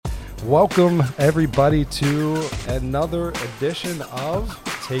Welcome, everybody, to another edition of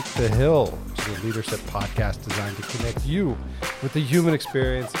Take the Hill, which is a leadership podcast designed to connect you with the human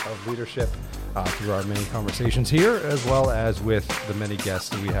experience of leadership through our many conversations here, as well as with the many guests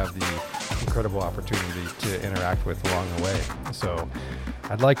that we have the incredible opportunity to interact with along the way. So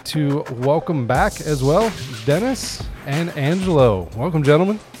I'd like to welcome back as well Dennis and Angelo. Welcome,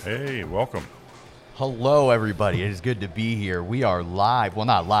 gentlemen. Hey, welcome. Hello, everybody. It is good to be here. We are live. Well,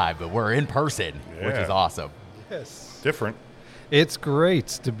 not live, but we're in person, which is awesome. Yes. Different. It's great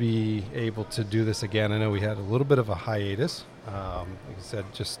to be able to do this again. I know we had a little bit of a hiatus, like I said,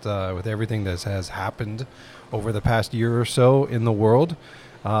 just with everything that has happened over the past year or so in the world,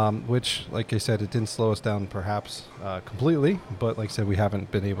 which, like I said, it didn't slow us down perhaps completely, but like I said, we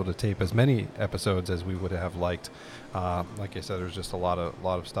haven't been able to tape as many episodes as we would have liked. Like I said, there's just a lot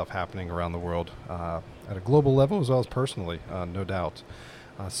of stuff happening around the world at a global level as well as personally, no doubt.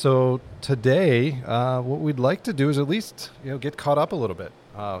 So today, what we'd like to do is at least get caught up a little bit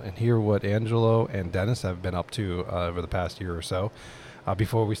and hear what Angelo and Dennis have been up to over the past year or so.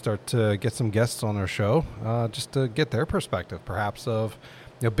 Before we start to get some guests on our show, just to get their perspective, perhaps of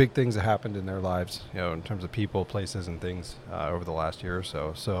big things that happened in their lives, in terms of people, places, and things over the last year or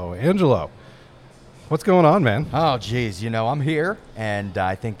so. So, Angelo, what's going on, man? Oh, geez. I'm here, and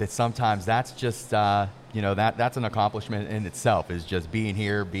I think that sometimes that's just, that's an accomplishment in itself, is just being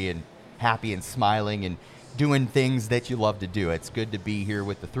here, being happy and smiling and doing things that you love to do. It's good to be here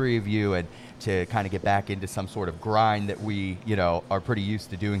with the three of you and to kind of get back into some sort of grind that we, are pretty used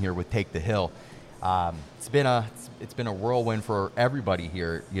to doing here with Take the Hill. It's been a whirlwind for everybody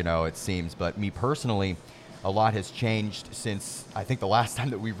here, it seems. But me personally, a lot has changed since I think the last time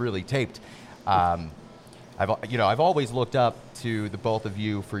that we really taped. I've always looked up to the both of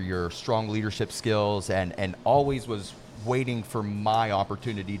you for your strong leadership skills and always was waiting for my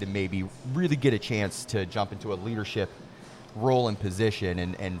opportunity to maybe really get a chance to jump into a leadership role and position.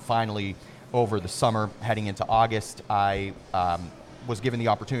 And finally, over the summer, heading into August, I was given the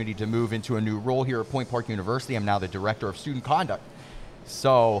opportunity to move into a new role here at Point Park University. I'm now the Director of Student Conduct.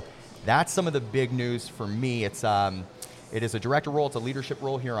 So that's some of the big news for me. It is a director role, it's a leadership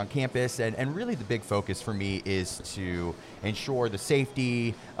role here on campus, and really the big focus for me is to ensure the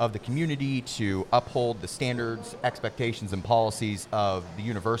safety of the community, to uphold the standards, expectations, and policies of the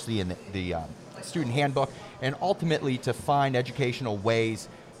university and the student handbook, and ultimately to find educational ways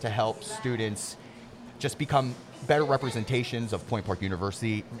to help students just become better representations of Point Park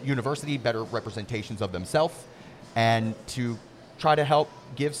University, better representations of themselves, and to try to help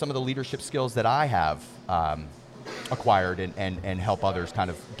give some of the leadership skills that I have acquired and help others kind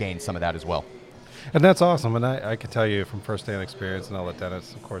of gain some of that as well. And that's awesome. And I can tell you from firsthand experience, and I'll let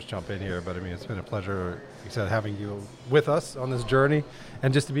Dennis, of course, jump in here, but I mean, it's been a pleasure, like I said, having you with us on this journey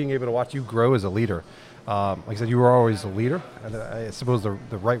and just being able to watch you grow as a leader. Like I said, you were always a leader, and I suppose the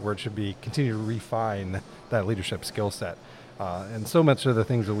right word should be continue to refine that leadership skill set. And so much of the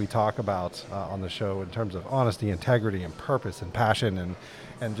things that we talk about on the show in terms of honesty, integrity, and purpose, and passion,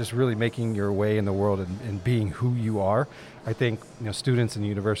 and just really making your way in the world and being who you are, I think students and the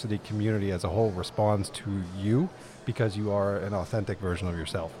university community as a whole responds to you because you are an authentic version of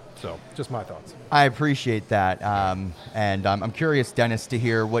yourself. So just my thoughts. I appreciate that. And I'm curious, Dennis, to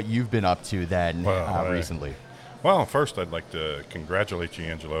hear what you've been up to then recently. Well, first I'd like to congratulate you,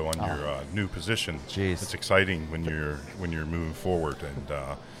 Angelo, on your new position. Jeez. It's exciting when you're moving forward,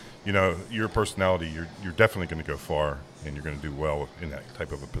 and your personality. You're definitely going to go far, and you're going to do well in that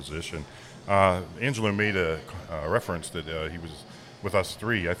type of a position. Angelo made a reference that he was with us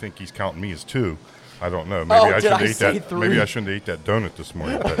three. I think he's counting me as two. I don't know. Maybe I shouldn't eat that. Three? Maybe I shouldn't eat that donut this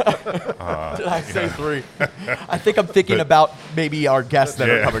morning. But, did I say three? I think I'm thinking about maybe our guests that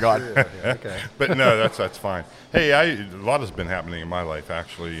are coming on. Okay. But no, that's fine. Hey, a lot has been happening in my life,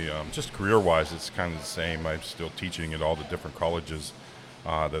 actually. Just career-wise, it's kind of the same. I'm still teaching at all the different colleges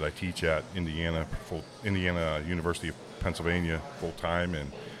that I teach at Indiana University of Pennsylvania full-time,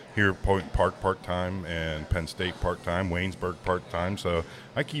 and here at Point Park part-time, and Penn State part-time, Waynesburg part-time. So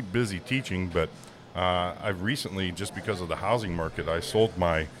I keep busy teaching, but I've recently, just because of the housing market, I sold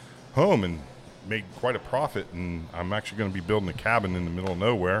my home and made quite a profit, and I'm actually going to be building a cabin in the middle of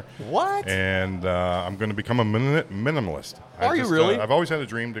nowhere. What? And I'm going to become a minimalist. Are you really? I've always had a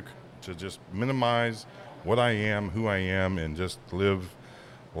dream to just minimize what I am, who I am, and just live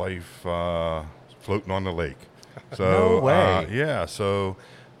life floating on the lake. So, no way. So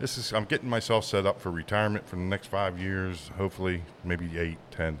I'm getting myself set up for retirement for the next 5 years, hopefully, maybe 8,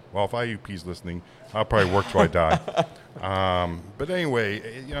 10. Well, if IUP's listening, I'll probably work till I die. But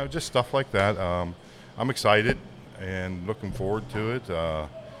anyway, just stuff like that. I'm excited and looking forward to it.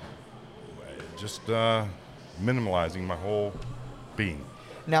 just minimalizing my whole being.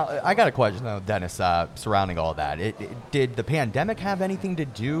 Now, I got a question, though, Dennis, surrounding all that. Did the pandemic have anything to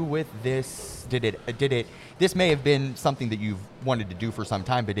do with this? Did it? This may have been something that you've wanted to do for some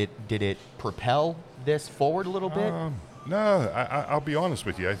time, but did it propel this forward a little bit? No, I'll be honest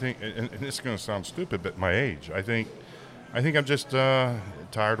with you. I think, and this is going to sound stupid, but my age, I think I'm just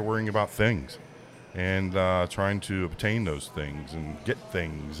tired of worrying about things and trying to obtain those things and get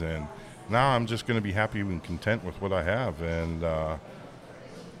things. And now I'm just going to be happy and content with what I have,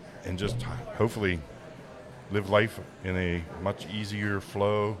 and just hopefully live life in a much easier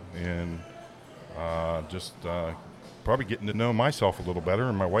flow, and just probably getting to know myself a little better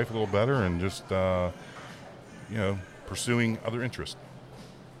and my wife a little better, and just pursuing other interests.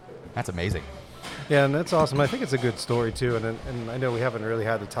 That's amazing. Yeah, and that's awesome. I think it's a good story too, and I know we haven't really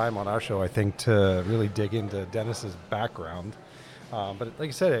had the time on our show, I think, to really dig into Dennis's background. But like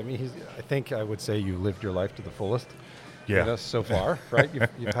you said, I mean, I think I would say you lived your life to the fullest. Yeah. So far, right?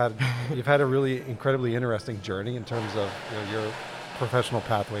 You've had a really incredibly interesting journey in terms of your professional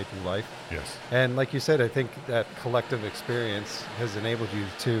pathway through life. Yes. And like you said, I think that collective experience has enabled you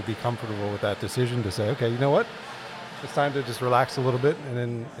to be comfortable with that decision to say, okay, you know what? It's time to just relax a little bit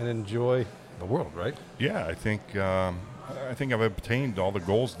and enjoy the world, right? Yeah, I think I've obtained all the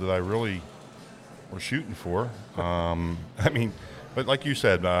goals that I really was shooting for. But like you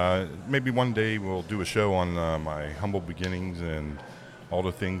said, maybe one day we'll do a show on my humble beginnings and all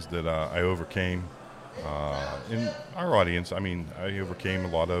the things that I overcame. In our audience, I overcame a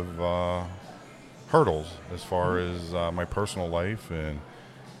lot of hurdles as far as my personal life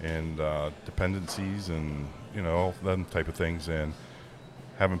and dependencies and all them type of things, and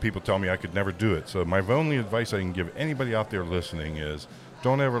having people tell me I could never do it. So my only advice I can give anybody out there listening is,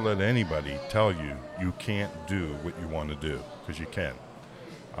 don't ever let anybody tell you you can't do what you want to do, because you can.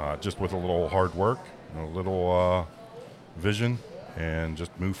 Just with a little hard work and a little vision, and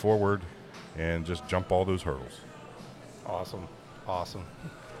just move forward and just jump all those hurdles. Awesome.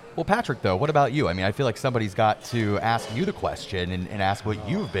 Well, Patrick, though, what about you? I mean, I feel like somebody's got to ask you the question and ask what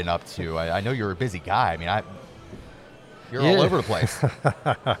you've been up to. I know you're a busy guy. I mean, you're all over the place.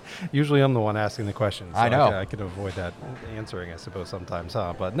 Usually I'm the one asking the questions. So I know. I can avoid that answering, I suppose, sometimes,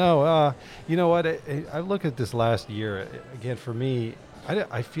 huh? But no, you know what? I look at this last year, again, for me,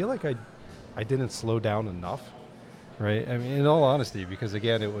 I feel like I didn't slow down enough, right? I mean, in all honesty, because,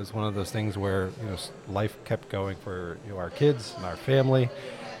 again, it was one of those things where, life kept going for our kids and our family,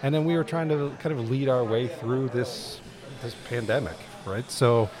 and then we were trying to kind of lead our way through this pandemic, right?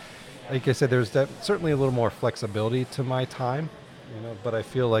 So, like I said, there's certainly a little more flexibility to my time, but I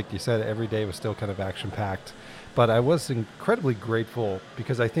feel like you said every day was still kind of action-packed. But I was incredibly grateful,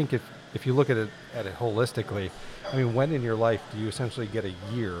 because I think if you look at it holistically, I mean, when in your life do you essentially get a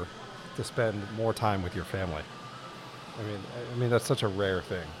year to spend more time with your family? I mean that's such a rare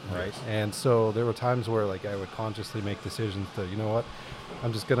thing, right? Yes. And so there were times where I would consciously make decisions to, you know what,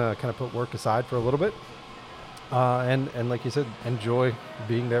 I'm just gonna kind of put work aside for a little bit. And like you said, enjoy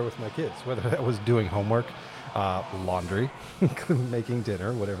being there with my kids, whether that was doing homework, laundry, making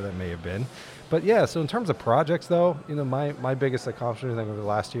dinner, whatever that may have been. But yeah, so in terms of projects, though, my biggest accomplishment over the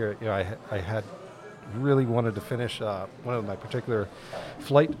last year, I had really wanted to finish one of my particular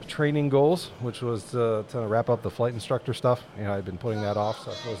flight training goals, which was to wrap up the flight instructor stuff. I'd been putting that off,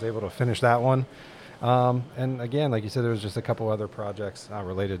 so I was able to finish that one. And again, like you said, there was just a couple other projects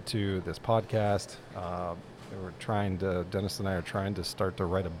related to this podcast. Dennis and I are trying to start to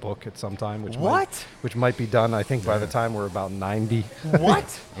write a book at some time, which might be done, I think, by the time we're about 90.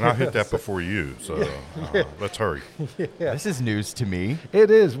 What? And I'll hit that before you, so let's hurry. Yeah. This is news to me.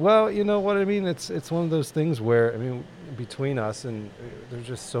 It is. Well, you know what I mean? It's one of those things where, between us, and there's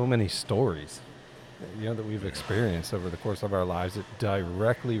just so many stories, that we've experienced over the course of our lives that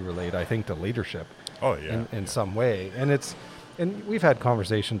directly relate, I think, to leadership. Oh, yeah. In some way. And we've had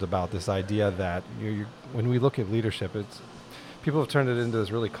conversations about this idea that when we look at leadership, people have turned it into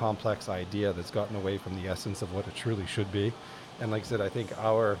this really complex idea that's gotten away from the essence of what it truly should be. And like I said, I think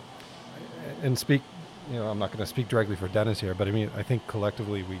I'm not going to speak directly for Dennis here, but I think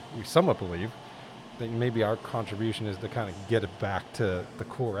collectively we somewhat believe that maybe our contribution is to kind of get it back to the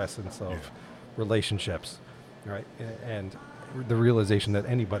core essence of relationships, right? And the realization that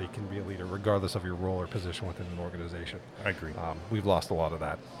anybody can be a leader regardless of your role or position within an organization. I agree. We've lost a lot of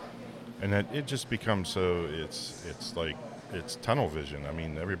that. And that it just becomes so, it's like, it's tunnel vision.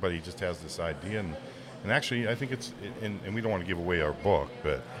 Everybody just has this idea, and actually I think and we don't want to give away our book,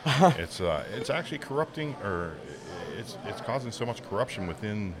 but it's actually corrupting, or it's causing so much corruption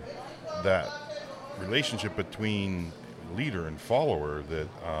within that relationship between leader and follower that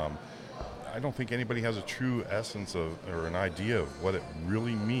I don't think anybody has a true essence of or an idea of what it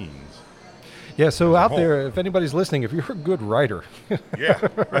really means. Yeah, so out whole. there, if anybody's listening, if you're a good writer, Yeah,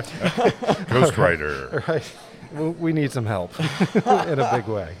 ghostwriter. right, we need some help in a big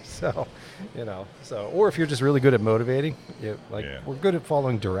way. So, or if you're just really good at motivating, we're good at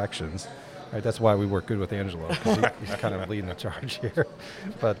following directions. Right, that's why we work good with Angelo, because he's kind of leading the charge here.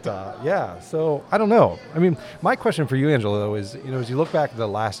 But so I don't know. I mean, my question for you, Angelo, though, is as you look back at the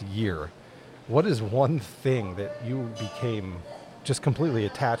last year, what is one thing that you became just completely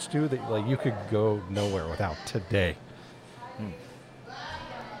attached to that like you could go nowhere without today?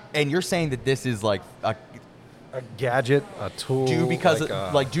 And you're saying that this is like a gadget, a tool,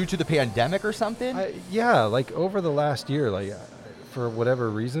 due to the pandemic or something? Like over the last year, for whatever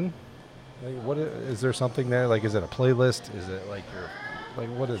reason. Like, what is there something there? Like, is it a playlist? Is it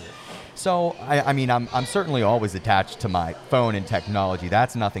what is it? So, I mean, I'm certainly always attached to my phone and technology.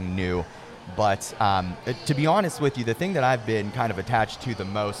 That's nothing new. But to be honest with you, the thing that I've been kind of attached to the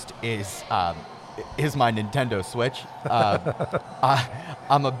most is my Nintendo Switch.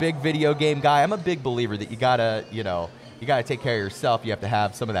 I'm a big video game guy. I'm a big believer that you gotta take care of yourself. You have to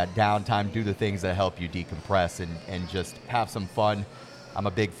have some of that downtime, do the things that help you decompress and just have some fun. I'm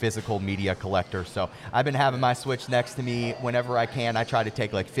a big physical media collector, so I've been having my Switch next to me whenever I can. I try to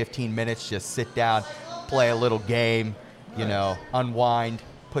take like 15 minutes, just sit down, play a little game, unwind.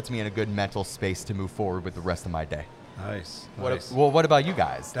 Puts me in a good mental space to move forward with the rest of my day. Nice. What about you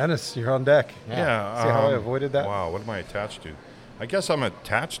guys? Dennis, you're on deck. Yeah. See how I avoided that? Wow, what am I attached to? I guess I'm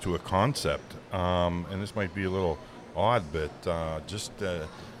attached to a concept, and this might be a little odd, but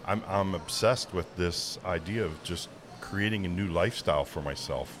I'm obsessed with this idea of just creating a new lifestyle for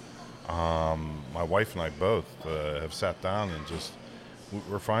myself. My wife and I both have sat down and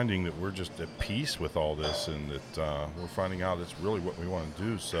we're finding that we're just at peace with all this, and that we're finding out it's really what we want to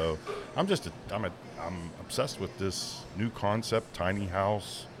do. So I'm obsessed with this new concept: tiny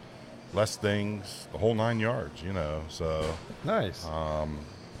house, less things, the whole 9 yards. So nice.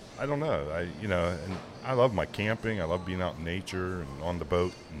 I don't know. And I love my camping. I love being out in nature and on the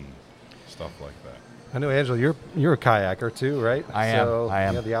boat and stuff like that. I know, Angelo, you're a kayaker too, right? I am.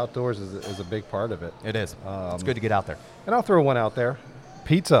 Yeah, the outdoors is a big part of it. It is. It's good to get out there. And I'll throw one out there.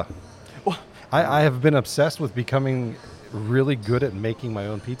 Pizza. I have been obsessed with becoming really good at making my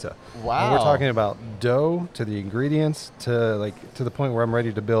own pizza. Wow. And we're talking about dough to the ingredients to the point where I'm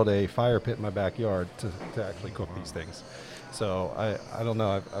ready to build a fire pit in my backyard to actually cook these things. So I don't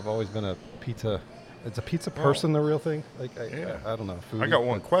know. I've always been a pizza. It's a pizza person, the real thing? I don't know. Food, I got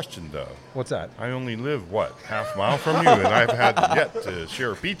one question, though. What's that? I only live, half a mile from you, and I've had yet to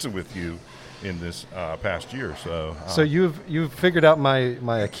share a pizza with you in this past year. So you've figured out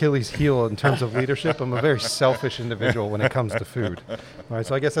my Achilles heel in terms of leadership. I'm a very selfish individual when it comes to food. All right,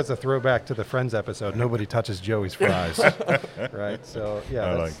 so I guess that's a throwback to the Friends episode. Nobody touches Joey's fries. Right? So,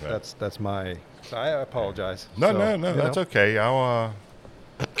 yeah, that's my... So I apologize. No, that's okay. I'll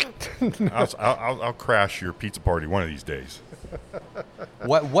crash your pizza party one of these days.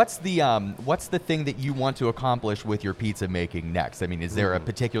 What's the thing that you want to accomplish with your pizza making next? I mean, is there a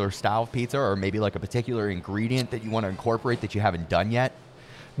particular style of pizza, or maybe like a particular ingredient that you want to incorporate that you haven't done yet?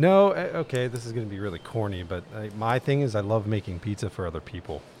 No, okay, this is going to be really corny, but my thing is I love making pizza for other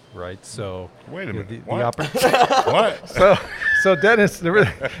people. Right, so wait a minute. What? What? So Dennis,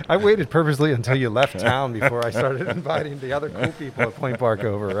 I waited purposely until you left town before I started inviting the other cool people at Point Park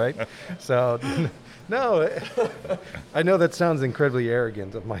over. Right, so no, I know that sounds incredibly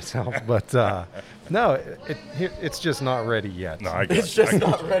arrogant of myself, but no, it's just not ready yet. No, I get it's just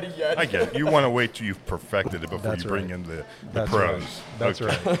not ready yet. I get it. You want to wait till you've perfected it before you bring in the pros. Right. That's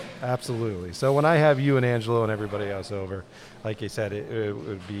right. Absolutely. So when I have you and Angelo and everybody else over, like I said, it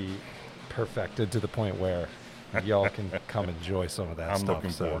would be perfected to the point where y'all can come enjoy some of that I'm stuff. looking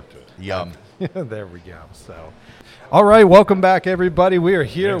forward to it. Yum. There we go. So, all right, welcome back, everybody. We are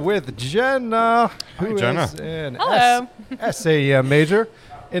here with Jenna, who Jenna. is an Hello. SAEM major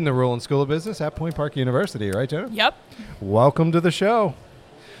in the Roland School of Business at Point Park University. Right, Jenna? Yep. Welcome to the show.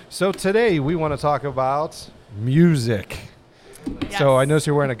 So today we want to talk about music. Yes. So I notice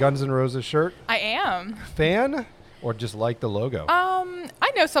you're wearing a Guns N' Roses shirt. I am. Fan or just like the logo?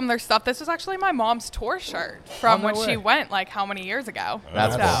 I know some of their stuff. This was actually my mom's tour shirt from Oh, no when way. she went, like, how many years ago?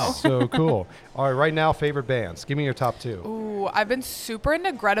 That's so. So cool. All right, right now, favorite bands. Give me your top two. Ooh, I've been super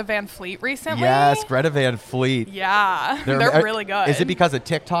into Greta Van Fleet recently. Yes, Greta Van Fleet. Yeah, they're really good. Is it because of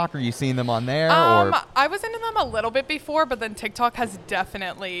TikTok? Are you seeing them on there? I was into them a little bit before, but then TikTok has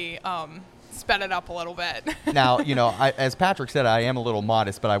definitely sped it up a little bit. Now, as Patrick said, I am a little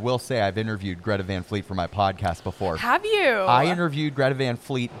modest, but I will say I've interviewed Greta Van Fleet for my podcast before. Have you? I interviewed Greta Van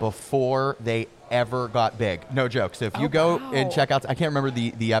Fleet before they ever got big. No joke. So if you go and check out, I can't remember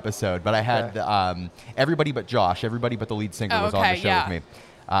the episode, but I had everybody but Josh, everybody but the lead singer was on the show with me.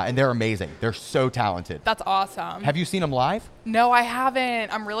 And they're amazing. They're so talented. That's awesome. Have you seen them live? No, I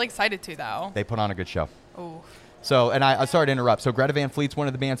haven't. I'm really excited to, though. They put on a good show. Ooh. So, and I sorry to interrupt. So Greta Van Fleet's one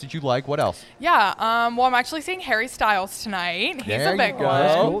of the bands that you like. What else? Yeah. Well, I'm actually seeing Harry Styles tonight. He's There a big you go. one.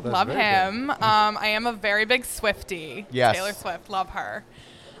 That's cool. That's Love very him. I am a very big Swiftie. Yes. Taylor Swift. Love her.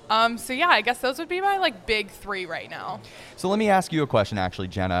 So yeah, I guess those would be my big three right now. So let me ask you a question, actually,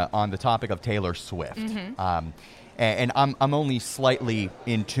 Jenna, on the topic of Taylor Swift. And I'm only slightly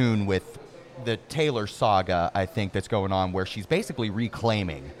in tune with the Taylor saga, I think, that's going on, where she's basically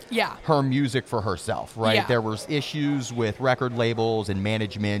reclaiming her music for herself, right? Yeah. There was issues with record labels and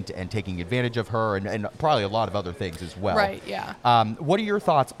management and taking advantage of her and probably a lot of other things as well. Right, yeah. What are your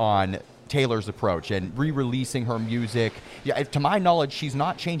thoughts on Taylor's approach and re-releasing her music? Yeah, to my knowledge, she's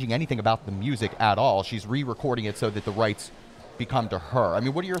not changing anything about the music at all. She's re-recording it so that the rights become to her. I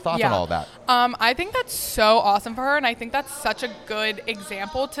mean, what are your thoughts on all that? I think that's so awesome for her, and I think that's such a good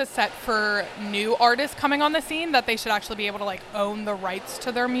example to set for new artists coming on the scene, that they should actually be able to own the rights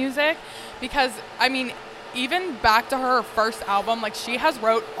to their music. Because I mean, even back to her first album, she has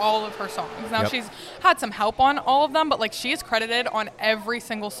wrote all of her songs. Now she's had some help on all of them, but she is credited on every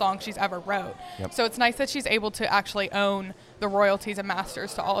single song she's ever wrote. So it's nice that she's able to actually own the royalties and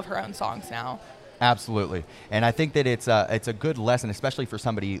masters to all of her own songs now. Absolutely. And I think that it's a good lesson, especially for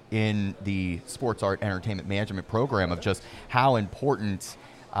somebody in the sports art entertainment management program, of just how important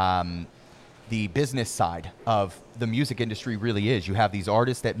the business side of the music industry really is. You have these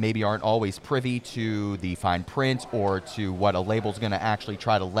artists that maybe aren't always privy to the fine print or to what a label's going to actually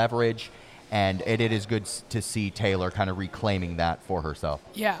try to leverage. And it is good to see Taylor kind of reclaiming that for herself.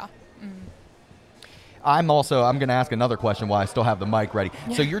 Yeah. I'm going to ask another question while I still have the mic ready.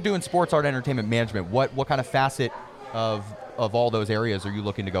 So you're doing sports art entertainment management. What kind of facet of all those areas are you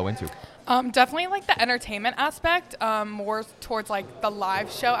looking to go into? Definitely the entertainment aspect, more towards the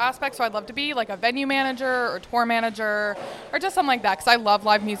live show aspect. So I'd love to be a venue manager or tour manager or just something like that, because I love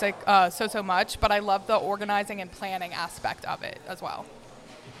live music so much, but I love the organizing and planning aspect of it as well.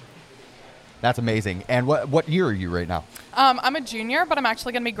 That's amazing. And what year are you right now? I'm a junior, but I'm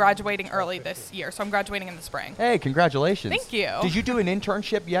actually going to be graduating early this year, so I'm graduating in the spring. Hey, congratulations. Thank you. Did you do an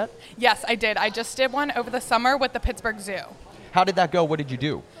internship yet? Yes, I did. I just did one over the summer with the Pittsburgh Zoo. How did that go? What did you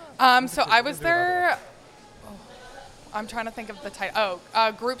do? So I was there. I'm trying to think of the title.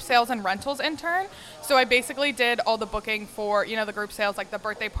 Group sales and rentals intern. So I basically did all the booking for, the group sales, the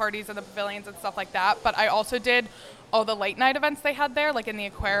birthday parties and the pavilions and stuff like that. But I also did all the late night events they had there, in the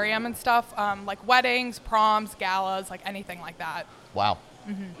aquarium and stuff, weddings, proms, galas, anything like that. Wow.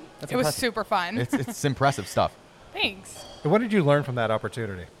 It was super fun. It's impressive stuff. Thanks. And what did you learn from that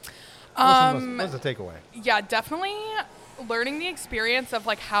opportunity? What was the takeaway? Yeah, definitely learning the experience of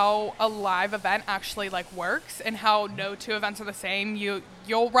how a live event actually works, and how no two events are the same.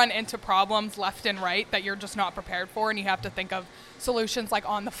 You'll run into problems left and right that you're just not prepared for, and you have to think of solutions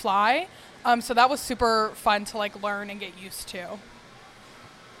on the fly. So that was super fun to learn and get used to.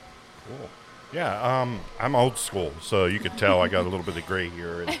 Cool. Yeah, I'm old school, so you could tell I got a little bit of gray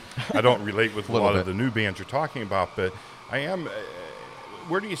here, and I don't relate with a lot of the new bands you're talking about, but I am.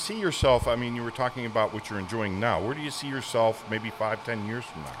 Where do you see yourself? I mean, you were talking about what you're enjoying now. Where do you see yourself maybe 5-10 years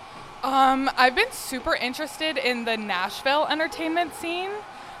from now? I've been super interested in the Nashville entertainment scene.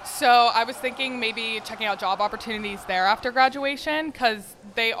 So I was thinking maybe checking out job opportunities there after graduation, because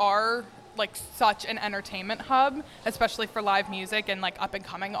they are such an entertainment hub, especially for live music and up and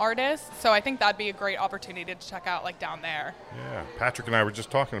coming artists. So I think that'd be a great opportunity to check out down there. Yeah, Patrick and I were just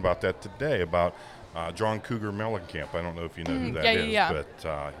talking about that today, about John Cougar Mellencamp. I don't know if you know who that is,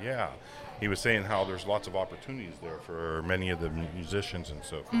 but he was saying how there's lots of opportunities there for many of the musicians and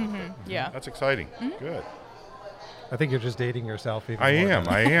so forth. Yeah. That's exciting. Good. I think you're just dating yourself. Even I more am.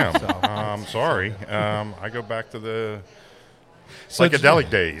 than- I am. Sorry. I go back to the psychedelic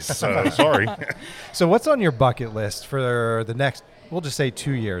days. Sorry. So what's on your bucket list for the next, we'll just say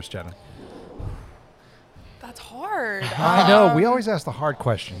 2 years, Jenna? That's hard. I know. We always ask the hard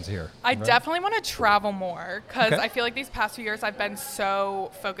questions here. I definitely want to travel more, because Okay. I feel these past few years I've been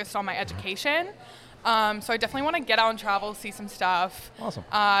so focused on my education. So I definitely want to get out and travel, see some stuff. Awesome.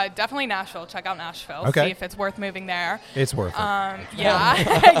 Definitely Nashville. Check out Nashville. Okay. See if it's worth moving there. It's worth it.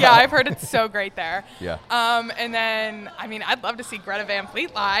 Yeah. Yeah, I've heard it's so great there. Yeah. And then, I mean, I'd love to see Greta Van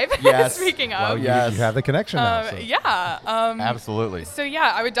Fleet live. Yes. Speaking Well, of. you yes. have the connection now. So. Yeah. Absolutely. So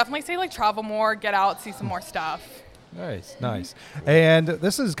yeah, I would definitely say like travel more, get out, see some more stuff. Nice, nice. And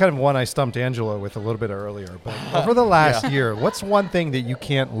this is kind of one I stumped Angela with a little bit earlier. But over the last year, what's one thing that you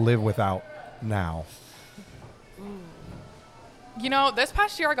can't live without now? You know, this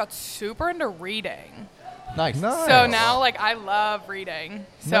past year I got super into reading. Nice. Nice. So now, like, I love reading.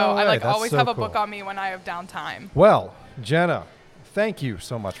 So No I way, like that's always so have a cool. book on me when I have downtime. Well, Jenna, thank you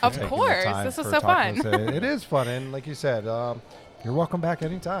so much for Of taking course, the time. this was for so talking fun. to us. It is fun, and like you said, you're welcome back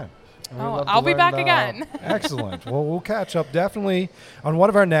anytime. And we'd Oh, love to I'll be learn, back again. Excellent. Well, we'll catch up definitely on one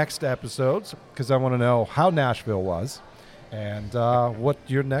of our next episodes because I want to know how Nashville was and what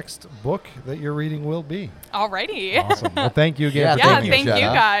your next book that you're reading will be. Alrighty. Awesome. Well, thank you again. Yeah, for Yeah, Thank you, thank you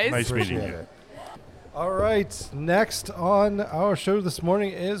Jenna. guys. Nice meeting Appreciate you. it. All right. Next on our show this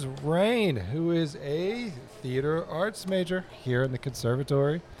morning is Rain, who is a theater arts major here in the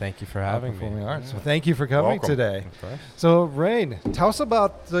Conservatory Thank you for of having Performing me. Arts. So thank you for coming Welcome. today. Of course. So, Rain, tell us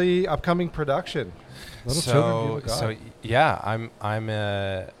about the upcoming production. Little Children Dream of God. So yeah,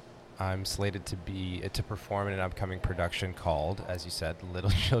 I'm slated to perform in an upcoming production called, as you said,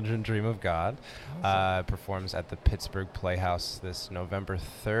 Little Children Dream of God. Performs at the Pittsburgh Playhouse this November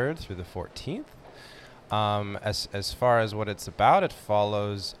 3rd through the 14th. As far as what it's about, it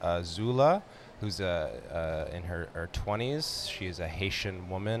follows Zula, who's in her 20s. She is a Haitian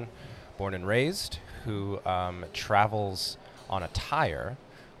woman, born and raised, who travels on a tire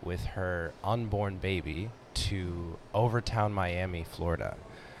with her unborn baby to Overtown, Miami, Florida,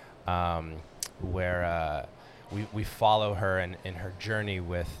 where we follow her in her journey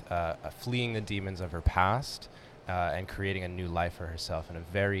with fleeing the demons of her past and creating a new life for herself in a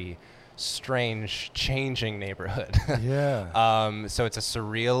very strange, changing neighborhood. Yeah. So it's a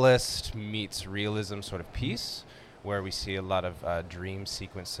surrealist meets realism sort of piece where we see a lot of dream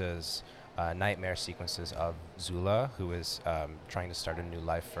sequences, nightmare sequences of Zula, who is trying to start a new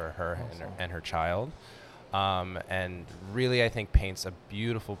life for her and her child. And really, I think, paints a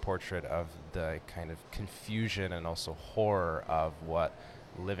beautiful portrait of the kind of confusion and also horror of what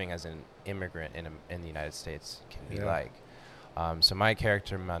living as an immigrant in the United States can be like. So my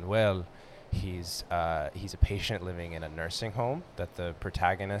character, Manuel, he's a patient living in a nursing home that the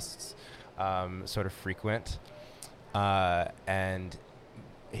protagonists sort of frequent. And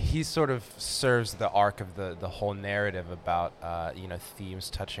he sort of serves the arc of the whole narrative about, themes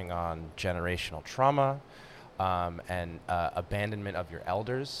touching on generational trauma, and abandonment of your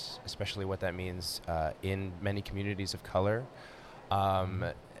elders, especially what that means in many communities of color.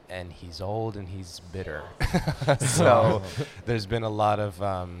 And he's old and he's bitter. So there's been a lot of,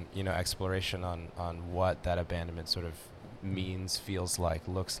 exploration on what that abandonment sort of means, feels like,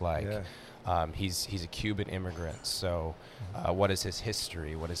 looks like. Yeah. He's a Cuban immigrant. So what is his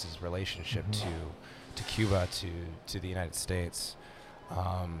history? What is his relationship to Cuba, to the United States?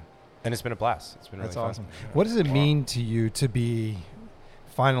 And it's been a blast. It's been That's really awesome. fun. What does it mean to you to be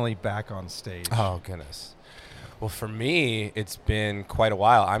finally back on stage? Oh, goodness. Well, for me, it's been quite a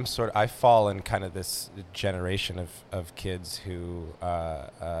while. I fall in kind of this generation of kids who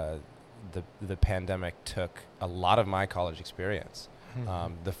the pandemic took a lot of my college experience.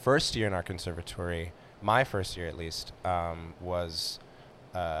 The first year in our conservatory, my first year at least, was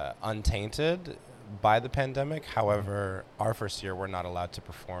untainted by the pandemic. However, our first year, we're not allowed to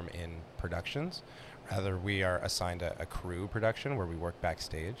perform in productions. Rather, we are assigned a crew production where we work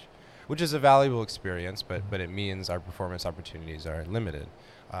backstage, which is a valuable experience, but it means our performance opportunities are limited.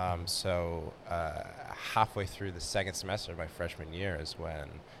 So halfway through the second semester of my freshman year is when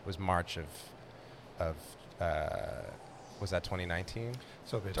it was March of was that 2019?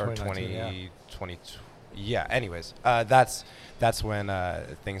 So it'd be Or 2019, 2020. Yeah, anyways, that's when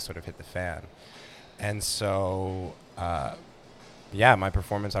things sort of hit the fan. And so my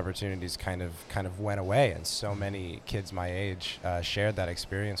performance opportunities kind of went away, and so many kids my age shared that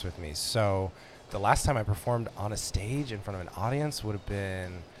experience with me. So the last time I performed on a stage in front of an audience would have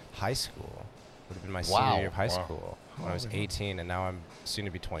been high school. Would have been my senior year of high school when I was 18, and now I'm soon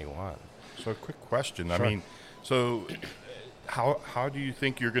to be 21. So a quick question. Sure. I mean, so how do you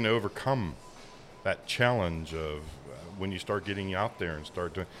think you're going to overcome that challenge of when you start getting out there and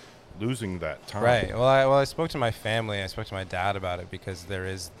start losing that time? Right. Well, I spoke to my family. I spoke to my dad about it because there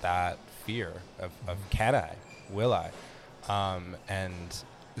is that fear of can I, will I, and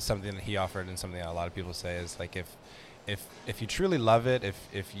something that he offered and something that a lot of people say is like if you truly love it,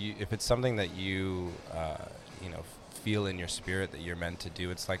 if it's something that you feel in your spirit that you're meant to do,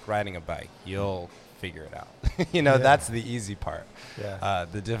 it's like riding a bike. You'll figure it out. That's the easy part. Yeah.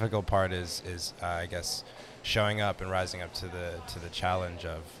 The difficult part is I guess showing up and rising up to the challenge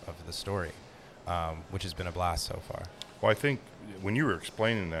of the story, which has been a blast so far. Well, I think when you were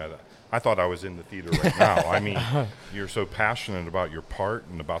explaining that, I thought I was in the theater right now. I mean, you're so passionate about your part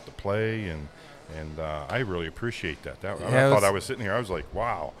and about the play, and I really appreciate that. I thought I was sitting here. I was like,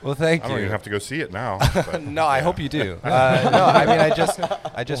 wow. Well, thank you. I don't even have to go see it now. But, no, I hope you do. No, I mean,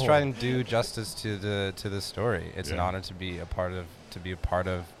 I just try and do justice to the story. It's an honor to be a part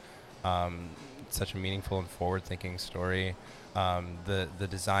of such a meaningful and forward-thinking story. The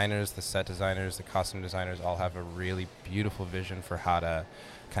designers, the set designers, the costume designers all have a really beautiful vision for how to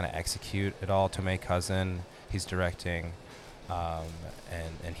kind of execute it all. Tomei Cousin, he's directing,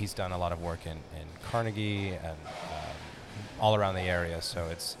 and he's done a lot of work in Carnegie and all around the area. So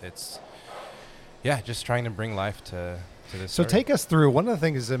it's just trying to bring life to this. So story. take us through. One of the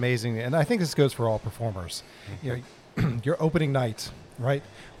things that's amazing, and I think this goes for all performers. Your opening night, right?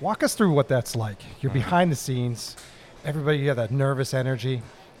 Walk us through what that's like. You're behind the scenes. Everybody, you have that nervous energy,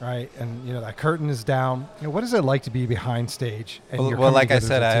 right? And that curtain is down. What is it like to be behind stage? And Well, like I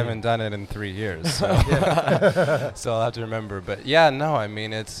said, I haven't done it in 3 years, so so I'll have to remember. But no, I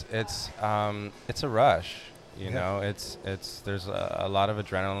mean it's a rush. There's a lot of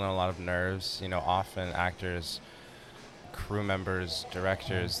adrenaline, a lot of nerves. Often actors, crew members,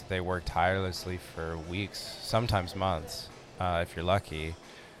 directors, they work tirelessly for weeks, sometimes months, if you're lucky.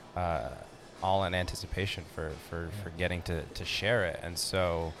 All in anticipation for getting to share it. And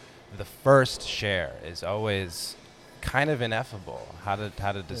so the first share is always kind of ineffable, how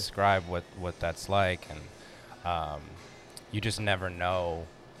to describe what that's like. And you just never know.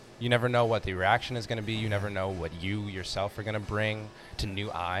 You never know what the reaction is going to be. You never know what you yourself are going to bring to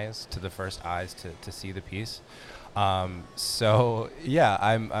new eyes, to the first eyes to see the piece. So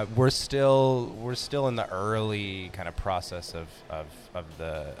yeah, we're still in the early kind of process of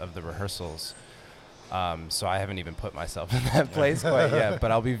the rehearsals. So I haven't even put myself in that place quite yet,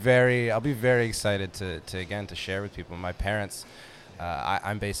 but I'll be very excited to share with people. My parents,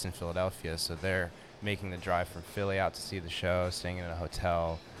 I'm based in Philadelphia, so they're making the drive from Philly out to see the show, staying in a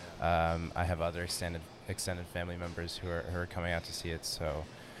hotel. I have other extended family members who are coming out to see it. So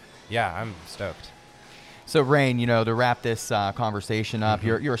yeah, I'm stoked. So, Rain, to wrap this conversation up,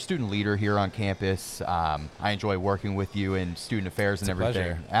 you're a student leader here on campus. I enjoy working with you in student affairs and everything.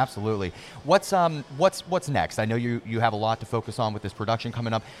 Pleasure. Absolutely. What's next? I know you have a lot to focus on with this production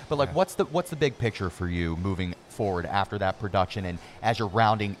coming up, but what's the big picture for you moving forward after that production and as you're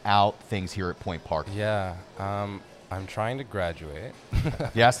rounding out things here at Point Park? Yeah, I'm trying to graduate.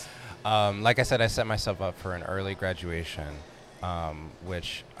 Yes. Like I said, I set myself up for an early graduation.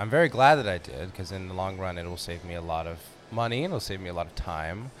 Which I'm very glad that I did, because in the long run it will save me a lot of money and it'll save me a lot of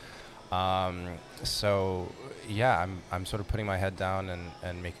time. So yeah, I'm sort of putting my head down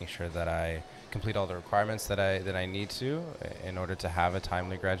and making sure that I complete all the requirements that I need to in order to have a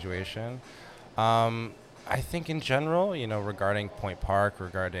timely graduation. I think in general, regarding Point Park,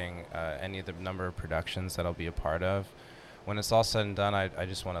 regarding any of the number of productions that I'll be a part of, when it's all said and done, I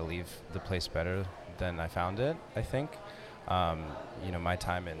just want to leave the place better than I found it, I think. My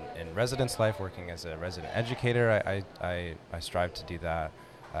time in residence life, working as a resident educator, I strive to do that,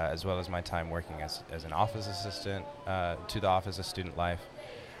 as well as my time working as an office assistant to the Office of Student Life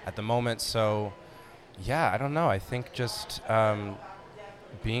at the moment. So, yeah, I don't know. I think just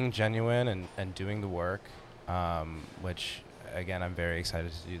being genuine and doing the work, which, again, I'm very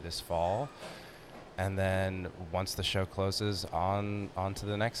excited to do this fall. And then once the show closes, on to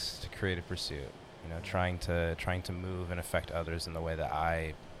the next creative pursuit. Trying to move and affect others in the way that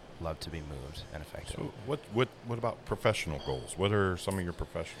I love to be moved and affected. So what about professional goals? What are some of your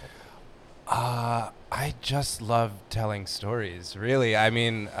professional? I just love telling stories. Really, I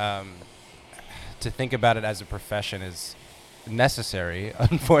mean, to think about it as a profession is necessary,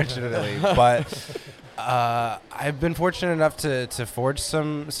 unfortunately. But I've been fortunate enough to forge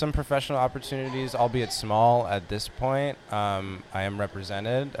some professional opportunities, albeit small at this point. I am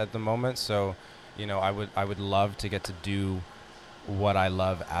represented at the moment, so. I would love to get to do what I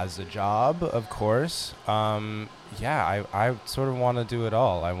love as a job, of course. I sort of want to do it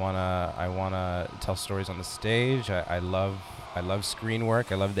all. I wanna tell stories on the stage. I love screen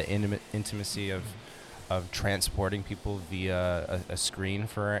work. I love the intimacy of transporting people via a screen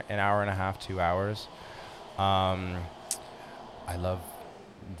for an hour and a half, 2 hours. I love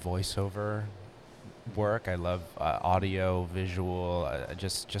voiceover. work. I love audio, visual,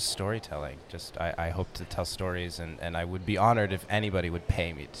 just storytelling. I hope to tell stories, and I would be honored if anybody would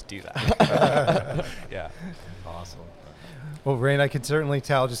pay me to do that. Yeah. Awesome. Well, Rain, I can certainly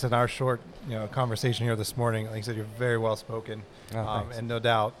tell just in our short, conversation here this morning. Like I said, you're very well spoken, and no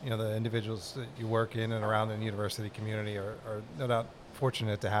doubt, the individuals that you work in and around in the university community are no doubt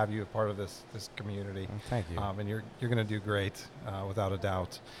fortunate to have you a part of this community. Thank you. And you're going to do great, without a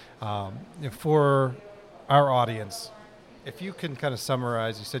doubt. For our audience, if you can kind of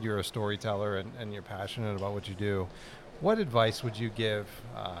summarize, you said you're a storyteller and you're passionate about what you do. What advice would you give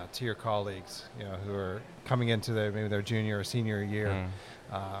to your colleagues, who are coming into maybe their junior or senior year,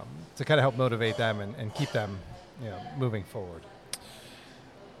 to kind of help motivate them and keep them, moving forward?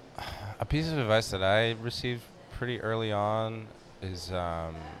 A piece of advice that I received pretty early on is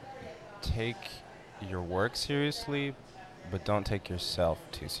take your work seriously, but don't take yourself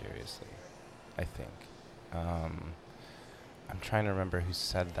too seriously, I think. I'm trying to remember who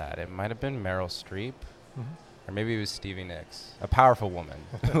said that. It might have been Meryl Streep. Mm-hmm. Or maybe it was Stevie Nicks, a powerful woman,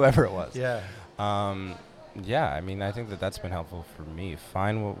 whoever it was. Yeah. Yeah, I mean, I think that's been helpful for me.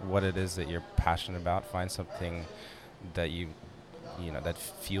 Find what it is that you're passionate about. Find something that that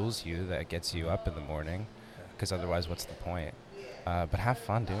fuels you, that gets you up in the morning, because otherwise, what's the point? But have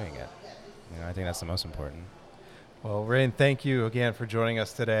fun doing it. I think that's the most important. Well, Rain, thank you again for joining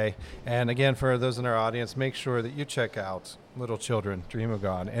us today. And again, for those in our audience, make sure that you check out Little Children, Dream of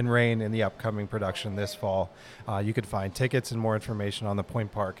God, and Rain in the upcoming production this fall. You can find tickets and more information on the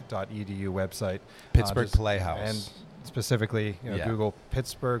pointpark.edu website. Pittsburgh Playhouse. And specifically, Google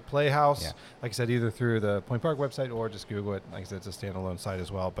Pittsburgh Playhouse. Yeah. Like I said, either through the Point Park website or just Google it. Like I said, it's a standalone site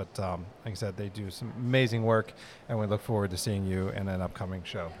as well. But like I said, they do some amazing work, and we look forward to seeing you in an upcoming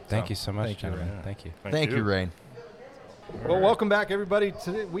show. Thank you so much, thank you, Rain. Rain. Thank you. Thank you, Rain. Well, welcome back, everybody.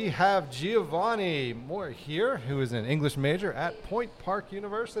 Today we have Giovanni Moore here, who is an English major at Point Park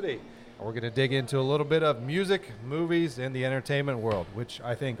University. And we're going to dig into a little bit of music, movies, and the entertainment world, which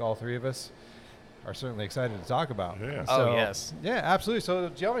I think all three of us are certainly excited to talk about. Yeah. Oh, yes. Yeah, absolutely. So,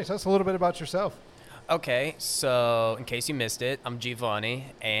 Giovanni, tell us a little bit about yourself. Okay, so in case you missed it, I'm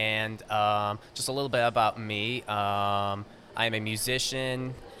Giovanni, and just a little bit about me. I am a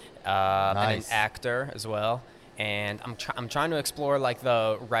musician and an actor as well. And I'm trying to explore like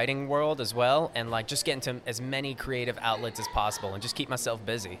the writing world as well, and like just get into as many creative outlets as possible, and just keep myself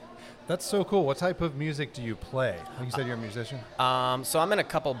busy. That's so cool. What type of music do you play? Like you said, you're a musician. So I'm in a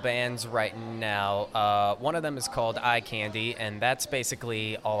couple bands right now. One of them is called Eye Candy, and that's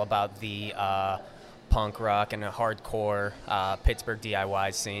basically all about the punk rock and a hardcore Pittsburgh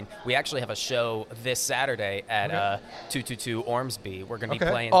DIY scene. We actually have a show this Saturday at 222 Ormsby. We're going to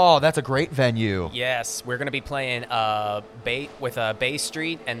be playing. Oh, that's a great venue. Yes, we're going to be playing Bait with Bay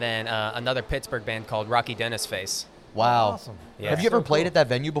Street, and then another Pittsburgh band called Rocky Dennis Face. Wow. Awesome. Yeah. Have you ever played at that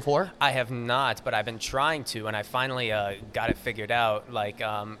venue before? I have not, but I've been trying to, and I finally got it figured out. Like,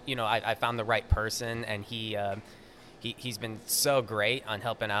 I found the right person, and he's been so great on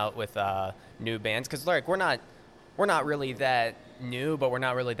helping out with new bands. Because, like, we're not really that new, but we're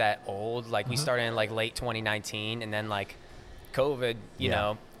not really that old. Like, we started in, like, late 2019, and then, like, COVID,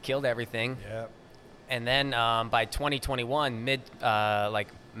 killed everything. Yeah. And then by 2021,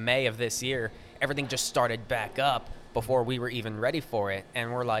 May of this year, everything just started back up before we were even ready for it.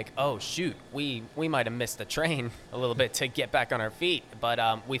 And we're like, oh, shoot, we might have missed the train a little bit to get back on our feet.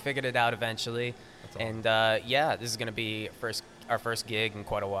 But we figured it out eventually. Awesome. And, this is going to be our first gig in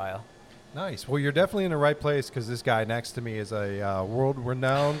quite a while. Nice. Well, you're definitely in the right place because this guy next to me is a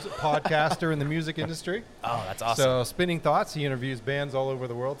world-renowned podcaster in the music industry. Oh, that's awesome. So, Spinning Thoughts, he interviews bands all over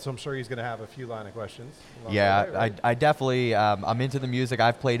the world, so I'm sure he's going to have a few line of questions. Yeah, way, right? I definitely, I'm into the music.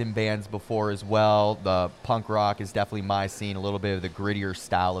 I've played in bands before as well. The punk rock is definitely my scene, a little bit of the grittier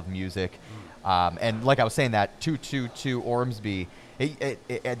style of music. And like I was saying, that 222 Ormsby,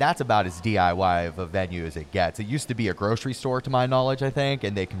 that's about as DIY of a venue as it gets. It used to be a grocery store, to my knowledge, I think,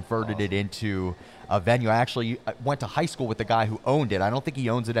 and they converted it into a venue. I actually went to high school with the guy who owned it. I don't think he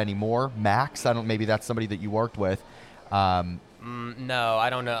owns it anymore. Max, maybe that's somebody that you worked with. No, I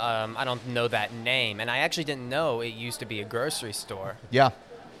don't know. I don't know that name, and I actually didn't know it used to be a grocery store. Yeah.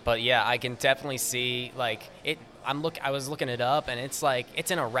 But yeah, I can definitely see like it. I was looking it up, and it's like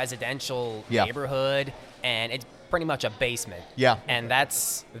it's in a residential neighborhood, and it's pretty much a basement. Yeah. And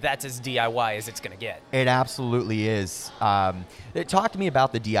that's as DIY as it's going to get. It absolutely is. Talk to me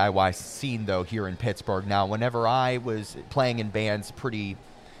about the DIY scene, though, here in Pittsburgh. Now, whenever I was playing in bands pretty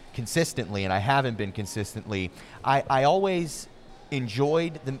consistently, and I haven't been consistently, I always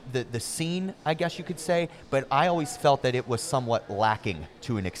enjoyed the scene, I guess you could say, but I always felt that it was somewhat lacking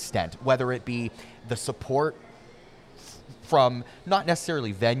to an extent, whether it be the support from not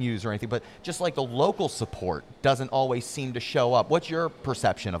necessarily venues or anything, but just like the local support doesn't always seem to show up. What's your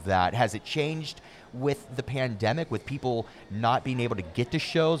perception of that? Has it changed with the pandemic, with people not being able to get to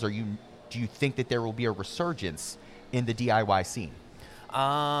shows, or do you think that there will be a resurgence in the DIY scene?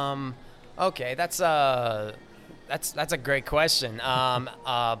 Okay, that's a great question.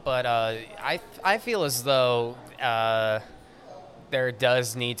 But I feel as though there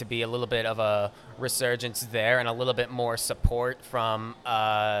does need to be a little bit of a resurgence there and a little bit more support from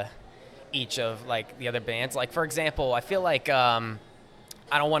each of like the other bands. Like for example, I feel like I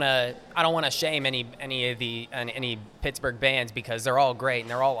don't want to shame any Pittsburgh bands because they're all great and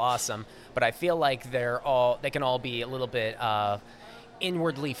they're all awesome. But I feel like they can all be a little bit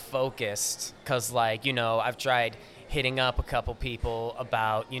inwardly focused, because like, you know, I've tried hitting up a couple people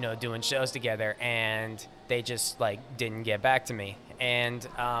about, you know, doing shows together, and they just like didn't get back to me. And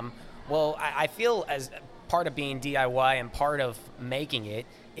well, I feel as part of being DIY and part of making it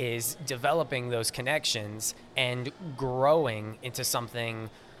is developing those connections and growing into something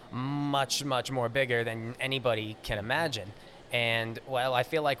much, much more bigger than anybody can imagine. And well, I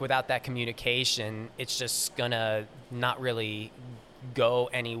feel like without that communication, it's just gonna not really go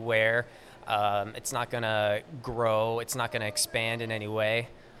anywhere. It's not gonna grow. It's not gonna expand in any way.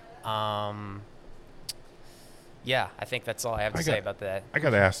 Yeah, I think that's all I have to say about that. I got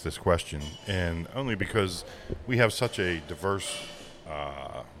to ask this question, and only because we have such a diverse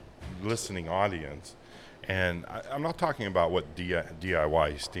listening audience, and I'm not talking about what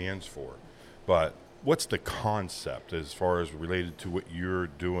DIY stands for, but what's the concept as far as related to what you're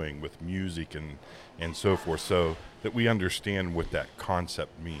doing with music and so forth, so that we understand what that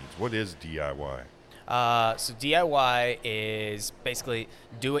concept means. What is DIY? So DIY is basically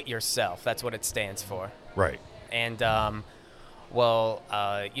do it yourself. That's what it stands for. Right. And, well,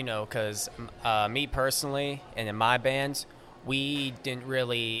 you know, because me personally and in my bands, we didn't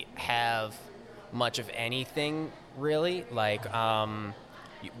really have much of anything, really. Like,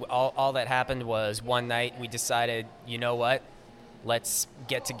 all that happened was one night we decided, you know what, let's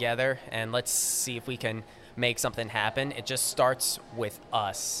get together and let's see if we can make something happen. It just starts with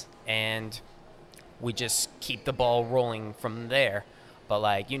us, and we just keep the ball rolling from there. But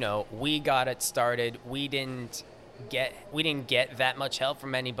like, you know, we got it started. We didn't get that much help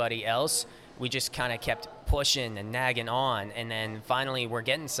from anybody else. We just kind of kept pushing and nagging on, and then finally we're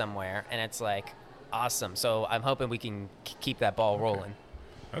getting somewhere, and it's like awesome. So I'm hoping we can keep that ball rolling.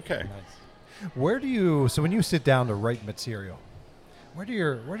 Okay. Nice. So when you sit down to write material, where do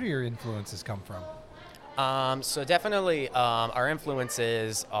your influences come from? So definitely our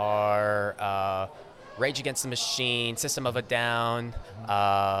influences are Rage Against the Machine, System of a Down,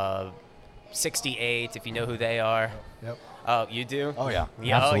 68, if you know who they are. Yep. Oh, you do? Oh yeah,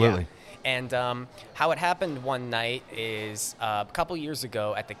 Yeah, absolutely. Oh, yeah. And how it happened one night is a couple years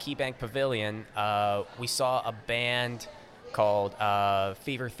ago at the KeyBank Pavilion, we saw a band called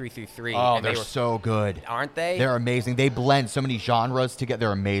Fever 333. Oh, and they're so good. Aren't they? They're amazing. They blend so many genres together.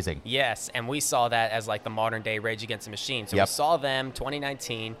 They're amazing. Yes, and we saw that as like the modern day Rage Against the Machine. So Yep. we saw them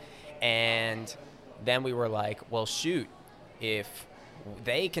 2019, and then we were like, well, shoot, if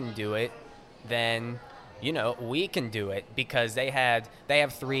they can do it, then, you know, we can do it, because they have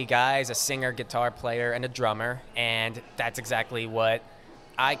 3 guys, a singer, guitar player, and a drummer, and that's exactly what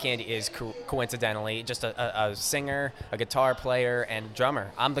Eye Candy is, coincidentally, just a singer, a guitar player, and a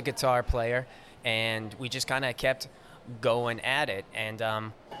drummer. I'm the guitar player, and we just kind of kept going at it, and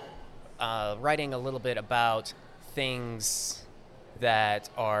writing a little bit about things that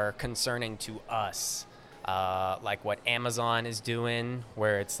are concerning to us. Like what Amazon is doing,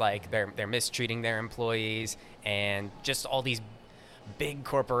 where it's like they're mistreating their employees, and just all these big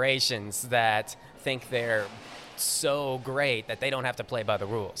corporations that think they're so great that they don't have to play by the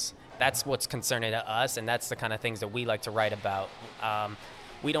rules. That's what's concerning to us, and that's the kind of things that we like to write about.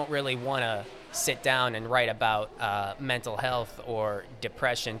 We don't really want to sit down and write about mental health or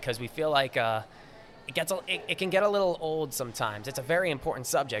depression, because we feel like it can get a little old sometimes. It's a very important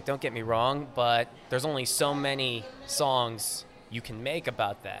subject, don't get me wrong, but there's only so many songs you can make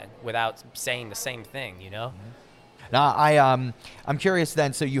about that without saying the same thing, you know? Mm-hmm. Now, I'm curious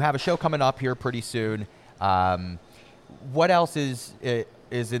then, so you have a show coming up here pretty soon. What else is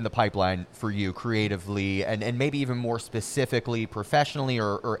in the pipeline for you creatively, and maybe even more specifically professionally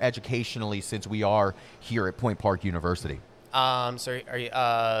or educationally, since we are here at Point Park University? So are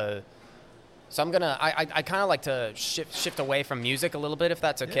you... So I kind of like to shift away from music a little bit, if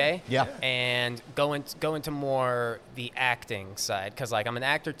that's okay. Yeah. And go into more the acting side, because like I'm an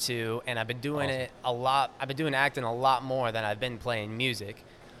actor too, and I've been doing it a lot. I've been doing acting a lot more than I've been playing music.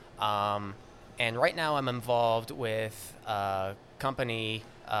 And right now I'm involved with a company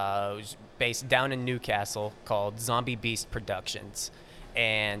who's based down in Newcastle called Zombie Beast Productions.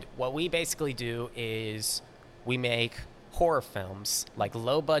 And what we basically do is we make horror films, like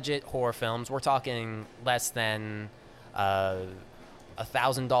low-budget horror films. We're talking less than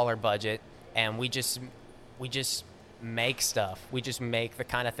 $1,000 budget, and we just make stuff. We just make the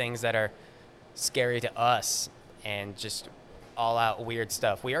kind of things that are scary to us, and just all-out weird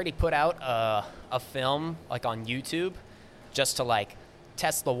stuff. We already put out a film like on YouTube, just to like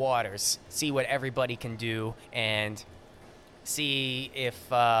test the waters, see what everybody can do, and see if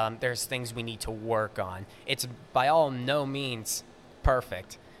there's things we need to work on. It's by all no means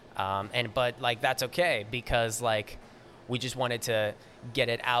perfect, but like that's okay, because like we just wanted to get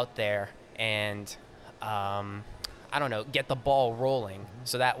it out there and I don't know, get the ball rolling,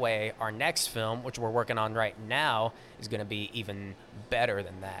 so that way our next film, which we're working on right now, is going to be even better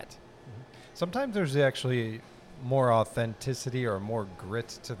than that. Sometimes there's actually more authenticity or more grit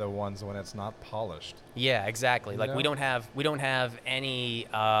to the ones when it's not polished. Yeah, exactly. Like we don't have any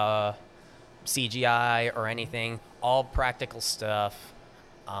CGI or anything. All practical stuff.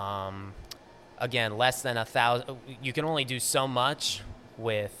 Again, less than 1,000. You can only do so much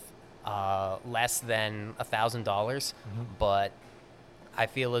with less than $1,000. But I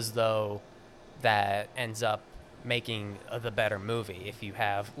feel as though that ends up making the better movie if you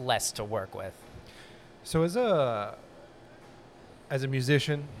have less to work with. So as a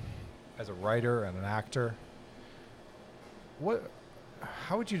musician, as a writer and an actor,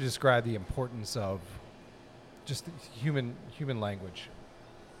 how would you describe the importance of just human language?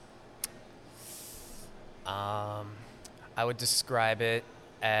 I would describe it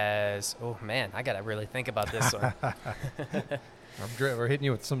as, oh man, I gotta really think about this one. We're hitting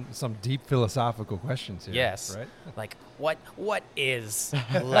you with some deep philosophical questions here. Yes. Right? Like, what is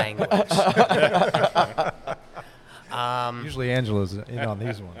language? Usually Angela's in on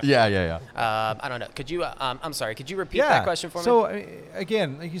these ones. Yeah. I don't know. Could you? I'm sorry. Could you repeat that question for me? So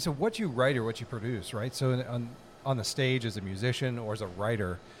again, like you said, what you write or what you produce, right? So on the stage as a musician or as a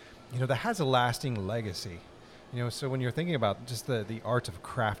writer, that has a lasting legacy. So when you're thinking about just the art of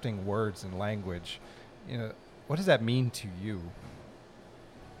crafting words and language, what does that mean to you?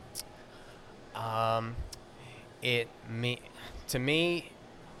 To me,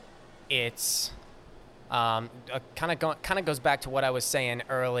 it's kind of goes back to what I was saying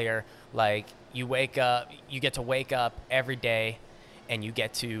earlier. Like you get to wake up every day, and you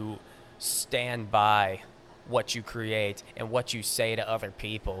get to stand by what you create and what you say to other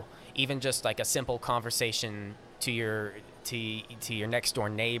people. Even just like a simple conversation to your next door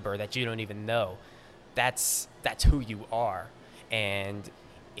neighbor that you don't even know. That's who you are. And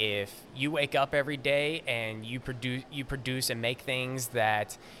if you wake up every day and you produce and make things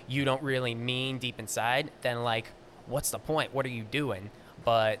that you don't really mean deep inside, then like, what's the point? What are you doing?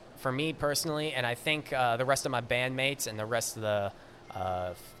 But for me personally, and I think the rest of my bandmates and the rest of the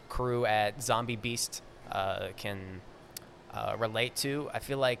crew at Zombie Beast can relate to, I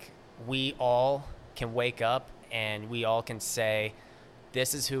feel like we all can wake up and we all can say,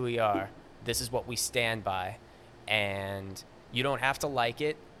 this is who we are. This is what we stand by. And you don't have to like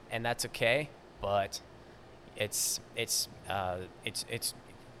it, and that's okay, but it's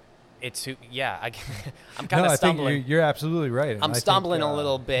who, yeah, I'm kind of stumbling. I think you're absolutely right. I'm stumbling a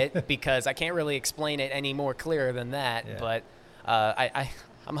little bit because I can't really explain it any more clearer than that, but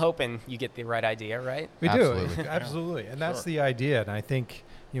I'm hoping you get the right idea, right? We Absolutely. do, absolutely. And that's the idea. And I think,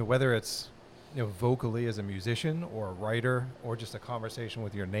 whether it's, vocally as a musician or a writer or just a conversation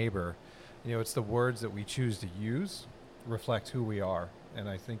with your neighbor, it's the words that we choose to use reflect who we are. And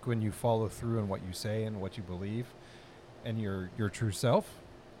I think when you follow through in what you say and what you believe and your true self,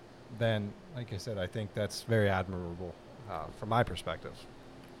 then, like I said, I think that's very admirable from my perspective.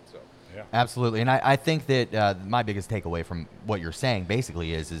 So, Yeah. Absolutely. And I think that my biggest takeaway from what you're saying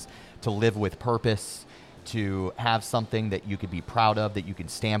basically is to live with purpose, to have something that you could be proud of, that you can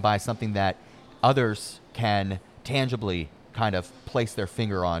stand by, something that others can tangibly kind of place their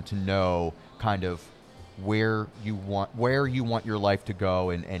finger on, to know kind of where you want your life to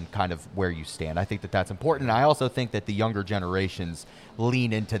go and kind of where you stand. I think that that's important. And I also think that the younger generations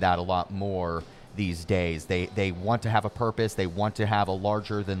lean into that a lot more these days. They want to have a purpose. They want to have a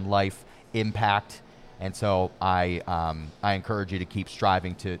larger than life impact. And so I encourage you to keep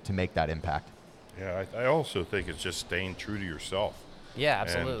striving to make that impact. Yeah, I also think it's just staying true to yourself. Yeah,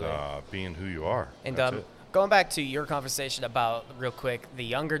 absolutely. And being who you are. And That's it. going back to your conversation about, real quick, the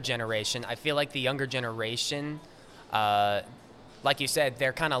younger generation, I feel like the younger generation, like you said,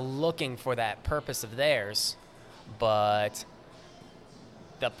 they're kind of looking for that purpose of theirs, but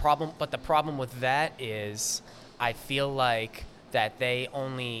the problem with that is I feel like that they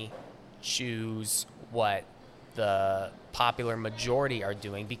only choose what the popular majority are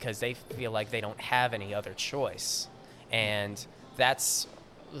doing because they feel like they don't have any other choice. And that's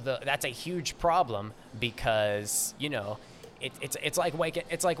a huge problem because, you know, it's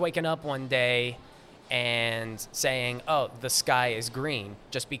like waking up one day and saying, "Oh, the sky is green,"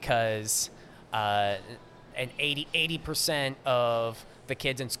 just because an 80% of the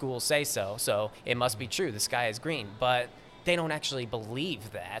kids in school say so. So it must be true. The sky is green, but they don't actually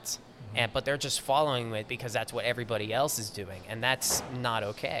believe that. But they're just following it because that's what everybody else is doing, and that's not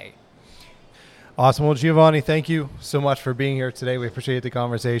okay. Awesome. Well, Giovanni, thank you so much for being here today. We appreciate the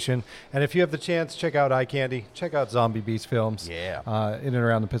conversation. And if you have the chance, check out Eye Candy. Check out Zombie Beast Films. Yeah. In and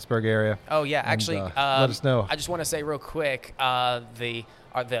around the Pittsburgh area. Oh yeah, And, actually, let us know. I just want to say real quick, the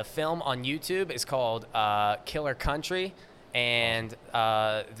film on YouTube is called Killer Country, and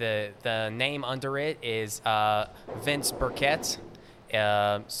the name under it is Vince Burkett.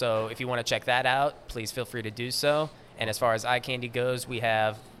 So if you want to check that out, please feel free to do so. And as far as Eye Candy goes, we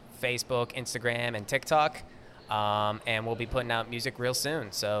have Facebook, Instagram, and TikTok, and we'll be putting out music real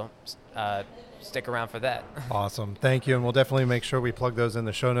soon. So stick around for that. Awesome. Thank you. And we'll definitely make sure we plug those in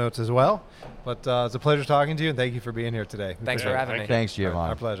the show notes as well. But it's a pleasure talking to you, and thank you for being here today. Thanks for having me. Thanks, Giovanni.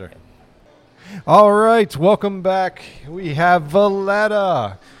 Our pleasure. All right. Welcome back. We have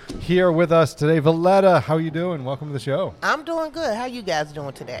Valletta here with us today. Valletta, how you doing? Welcome to the show. I'm doing good. How you guys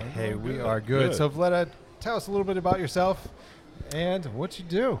doing today? Hey, we are good. So, Valletta, tell us a little bit about yourself and what you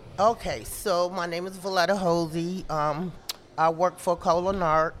do. Okay, so my name is Valletta Hosey. I work for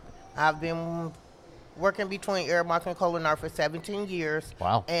Culinart. I've been working between Aramark and Culinart for 17 years.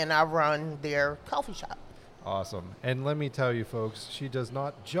 Wow. And I run their coffee shop. Awesome. And let me tell you, folks, she does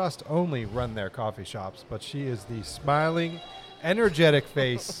not just only run their coffee shops, but she is the smiling, energetic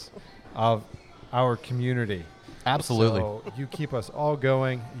face of our community. Absolutely. So you keep us all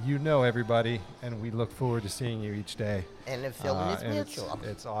going. You know everybody, and we look forward to seeing you each day. And the feeling is and mutual.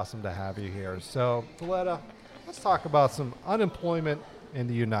 it's awesome to have you here. So, Valletta, let's talk about some unemployment in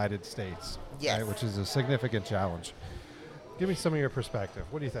the United States, Yes. which is a significant challenge. Give me some of your perspective.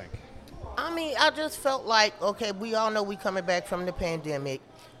 What do you think? I mean, I just felt like, okay, we all know we coming back from the pandemic,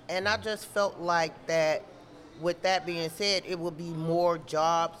 and I just felt like that, with that being said, it will be more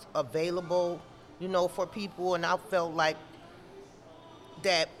jobs available, you know, for people, and I felt like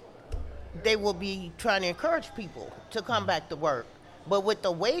that they will be trying to encourage people to come back to work. But with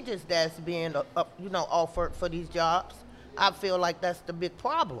the wages that's being, you know, offered for these jobs, I feel like that's the big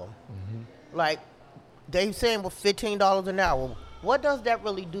problem. Like, they saying, well, $15 an hour. What does that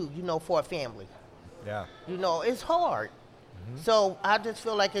really do, you know, for a family? Yeah. You know, it's hard. So I just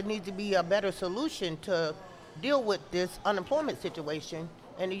feel like it needs to be a better solution to deal with this unemployment situation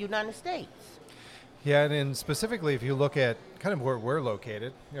in the United States. Yeah, and specifically, if you look at kind of where we're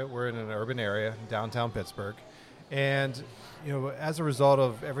located, you know, we're in an urban area, downtown Pittsburgh, and you know, as a result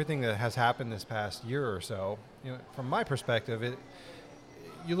of everything that has happened this past year or so, you know, from my perspective,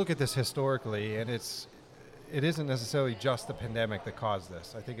 you look at this historically, and it isn't necessarily just the pandemic that caused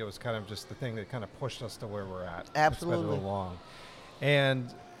this. I think it was kind of just the thing that kind of pushed us to where we're at. Absolutely. It's been along.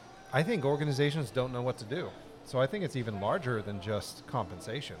 And I think organizations don't know what to do. So I think it's even larger than just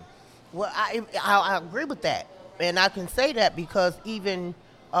compensation. Well, I agree with that. And I can say that because even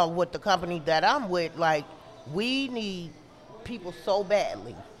with the company that I'm with, like, we need people so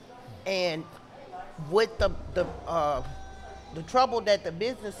badly. And with the trouble that the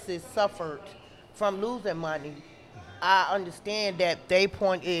businesses suffered from losing money, I understand that their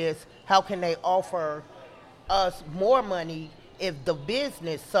point is, how can they offer us more money if the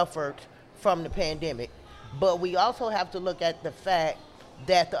business suffered from the pandemic? But we also have to look at the fact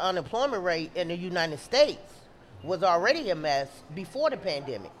that the unemployment rate in the United States was already a mess before the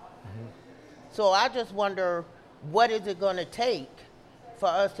pandemic. So I just wonder, what is it going to take for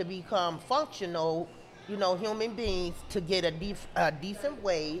us to become functional, you know, human beings, to get a decent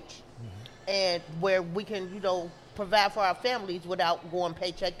wage, and where we can, you know, provide for our families without going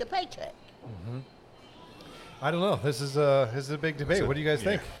paycheck to paycheck. I don't know. This is a big debate. What do you guys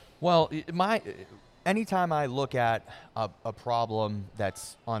think? Well, anytime I look at a problem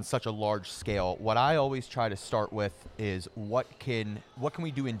that's on such a large scale, what I always try to start with is what can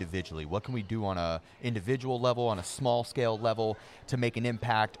we do individually? What can we do on a individual level, on a small scale level, to make an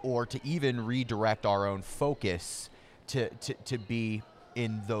impact, or to even redirect our own focus to be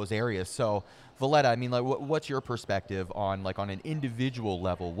in those areas. So Valletta, I mean, like, what's your perspective on, like, on an individual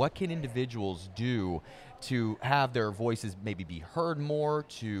level? What can individuals do to have their voices maybe be heard more,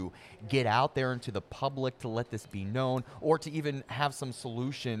 to get out there into the public, to let this be known, or to even have some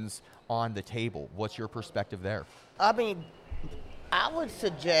solutions on the table? What's your perspective there? I mean, I would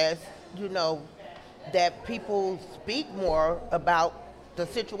suggest, that people speak more about the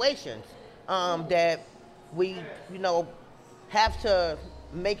situations, that we, have to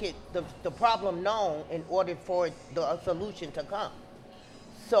make it the problem known in order for the solution to come.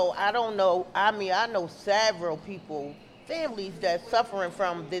 So I don't know. I mean, I know several people, families that's suffering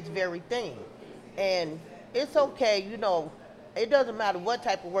from this very thing, and it's okay. It doesn't matter what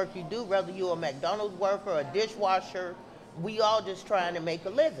type of work you do, whether you're a McDonald's worker, a dishwasher. We all just trying to make a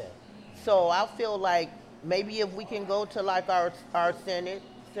living. So I feel like maybe if we can go to like our senators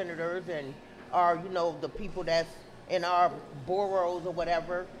and our the people that's in our boroughs or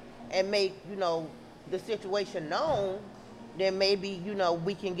whatever, and make the situation known, then maybe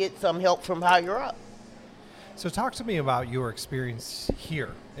we can get some help from higher up. So talk to me about your experience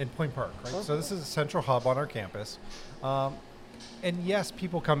here in Point Park, right? So this is a central hub on our campus. And yes,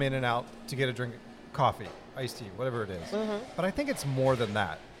 people come in and out to get a drink, coffee, iced tea, whatever it is. But I think it's more than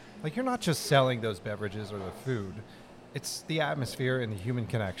that. Like, you're not just selling those beverages or the food. It's the atmosphere and the human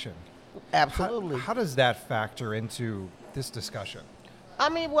connection. Absolutely. How does that factor into this discussion? I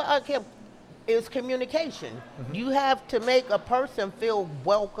mean, it's communication. You have to make a person feel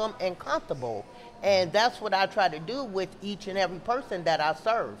welcome and comfortable. And that's what I try to do with each and every person that I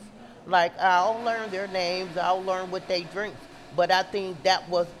serve. Like, I'll learn their names, I'll learn what they drink. But I think that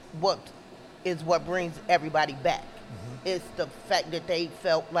was what brings everybody back. It's the fact that they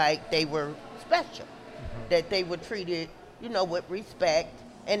felt like they were special, that they were treated, with respect,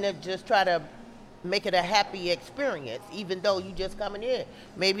 and to just try to make it a happy experience, even though you just coming in,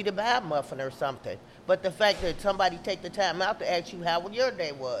 maybe to buy a muffin or something. But the fact that somebody take the time out to ask you how your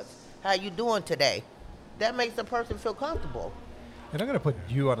day was, how you doing today, that makes the person feel comfortable. And I'm going to put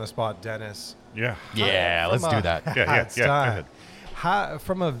you on the spot, Dennis. Yeah. Yeah, let's do that. It's Go time. ahead.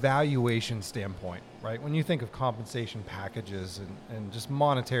 From a valuation standpoint, right? When you think of compensation packages and just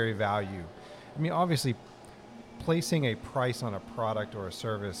monetary value, I mean, obviously, placing a price on a product or a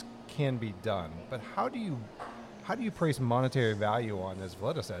service can be done, but how do you place monetary value on, as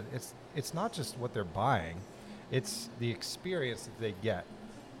Valletta said? It's not just what they're buying, it's the experience that they get,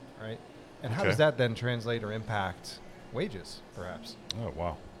 right? And how does that then translate or impact wages, perhaps? Oh,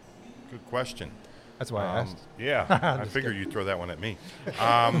 wow. Good question. That's why I asked. Yeah, I figured you'd throw that one at me.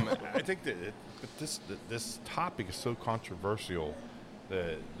 I think that this topic is so controversial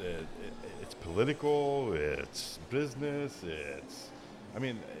that it's political, it's business,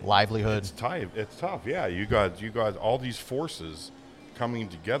 livelihood. It's tough. Yeah, you got all these forces coming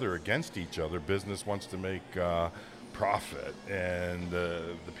together against each other. Business wants to make profit, and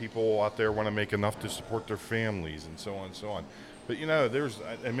the people out there want to make enough to support their families, and so on and so on. But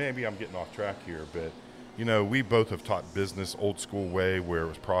and maybe I'm getting off track here, but we both have taught business old school way where it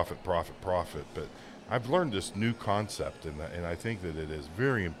was profit, profit, profit. But I've learned this new concept, and I think that it is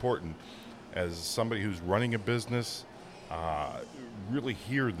very important as somebody who's running a business, really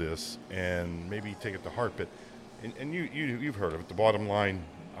hear this and maybe take it to heart. But and you've heard of it, the bottom line,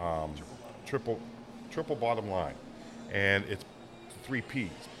 triple bottom line, and it's 3 P's: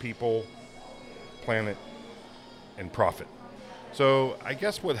 people, planet, and profit. So I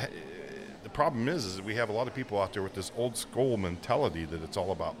guess what the problem is that we have a lot of people out there with this old school mentality that it's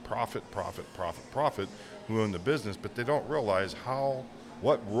all about profit, profit, profit, profit, who own the business, but they don't realize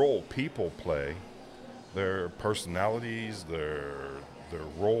what role people play, their personalities, their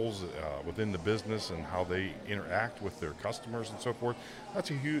roles within the business, and how they interact with their customers and so forth.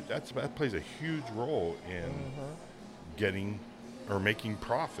 That plays a huge role in getting or making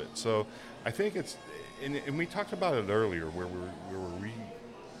profit. So I think it's. And we talked about it earlier, where we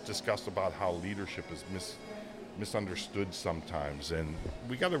discussed about how leadership is misunderstood sometimes, and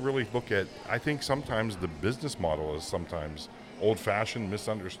we got to really look at. I think sometimes the business model is sometimes old-fashioned,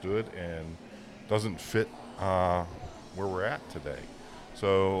 misunderstood, and doesn't fit where we're at today.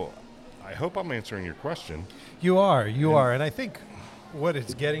 So I hope I'm answering your question. You are, and I think what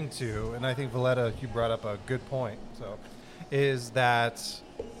it's getting to, and I think Valletta, you brought up a good point. So, is that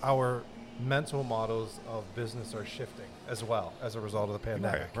our mental models of business are shifting as well as a result of the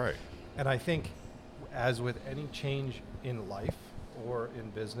pandemic. Right. And I think, as with any change in life or in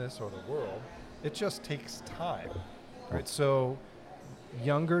business or the world, it just takes time, right? So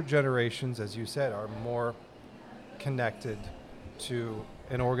younger generations, as you said, are more connected to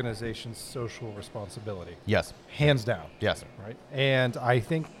an organization's social responsibility. Yes. Hands down. Yes. Right? And I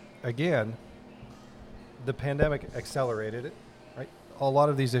think, again, the pandemic accelerated it, right? A lot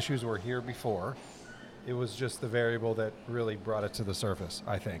of these issues were here before. It was just the variable that really brought it to the surface,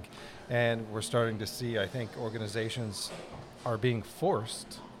 I think. And we're starting to see, I think, organizations are being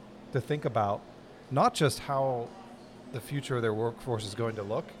forced to think about not just how the future of their workforce is going to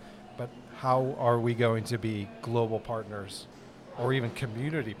look, but how are we going to be global partners or even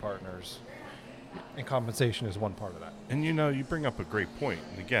community partners? And compensation is one part of that. And you bring up a great point.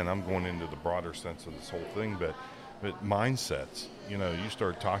 And again, I'm going into the broader sense of this whole thing, but mindsets. You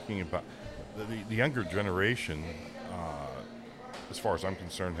start talking about the younger generation, as far as I'm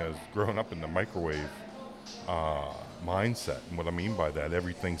concerned, has grown up in the microwave mindset. And what I mean by that,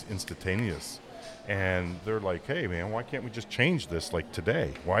 everything's instantaneous. And they're like, hey, man, why can't we just change this like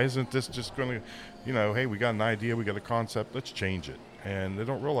today? Why isn't this just going to, hey, we got an idea, we got a concept, let's change it. And they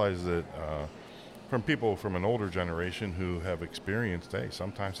don't realize that from people from an older generation who have experienced, hey,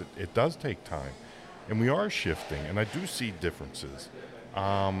 sometimes it does take time. And we are shifting, and I do see differences.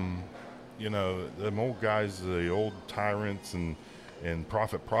 The old guys, the old tyrants and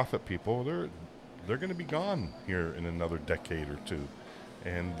profit people, they're going to be gone here in another decade or two.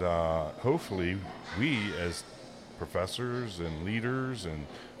 And hopefully we as professors and leaders and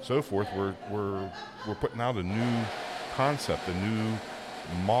so forth, we're putting out a new concept, a new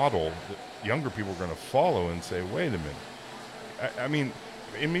model that younger people are going to follow and say, wait a minute. I mean,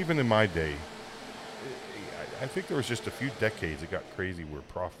 even in my day, I think there was just a few decades it got crazy where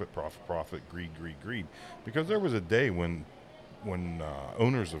profit, greed. Because there was a day when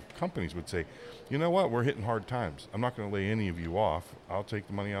owners of companies would say, you know what, we're hitting hard times. I'm not going to lay any of you off. I'll take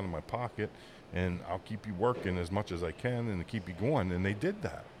the money out of my pocket, and I'll keep you working as much as I can and to keep you going. And they did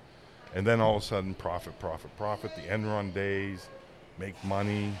that. And then all of a sudden, profit, the Enron days, make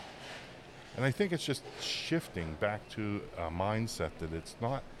money. And I think it's just shifting back to a mindset that it's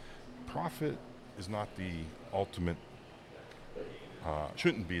not, profit is not the ultimate,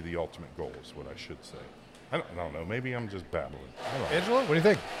 shouldn't be the ultimate goal is what I should say. I don't know. Maybe I'm just babbling. I don't know. Angela, what do you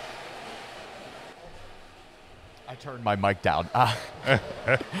think? I turned my mic down.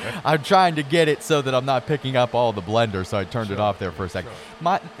 I'm trying to get it so that I'm not picking up all the blender, so I turned it off there for a second.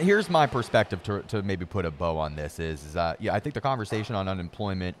 Here's my perspective to maybe put a bow on this is I think the conversation on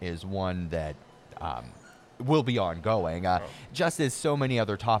unemployment is one that will be ongoing. Just as so many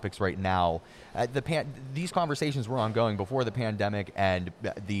other topics right now, these conversations were ongoing before the pandemic, and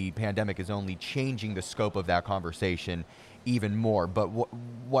the pandemic is only changing the scope of that conversation even more. But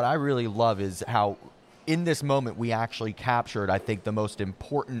what I really love is how in this moment we actually captured, I think, the most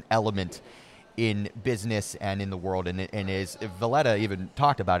important element in business and in the world, and is Valletta even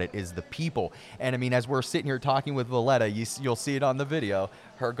talked about it, is the people. And I mean, as we're sitting here talking with Valletta, you'll see it on the video,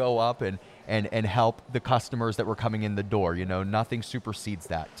 her go up and help the customers that were coming in the door. Nothing supersedes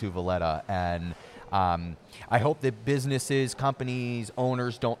that to Valletta. And I hope that businesses, companies,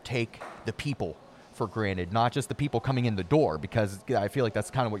 owners don't take the people for granted, not just the people coming in the door, because I feel like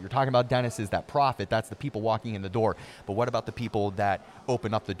that's kind of what you're talking about, Dennis, is that profit. That's the people walking in the door. But what about the people that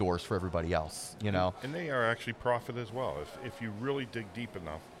open up the doors for everybody else, And they are actually profit as well. If you really dig deep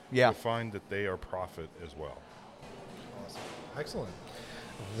enough, yeah, you'll find that they are profit as well. Awesome. Excellent.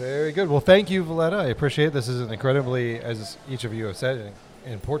 Very good. Well, thank you, Valletta. I appreciate it. This is an incredibly, as each of you have said,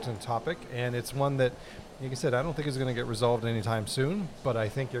 an important topic, and it's one that, like I said, I don't think is going to get resolved anytime soon, but I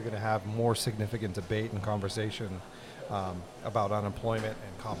think you're going to have more significant debate and conversation about unemployment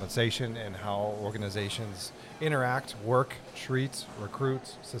and compensation and how organizations interact, work, treat,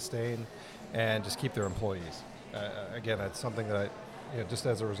 recruit, sustain, and just keep their employees. Again, that's something that just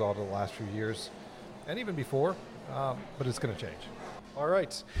as a result of the last few years, and even before, but it's going to change. All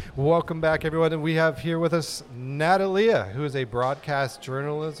right. Welcome back, everyone. And we have here with us Natalia, who is a broadcast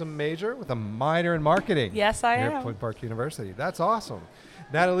journalism major with a minor in marketing. Yes, I here am. at Point Park University. That's awesome.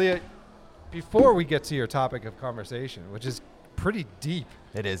 Natalia, before we get to your topic of conversation, which is pretty deep.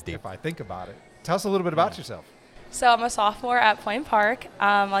 It is deep. If I think about it. Tell us a little bit about yourself. So I'm a sophomore at Point Park.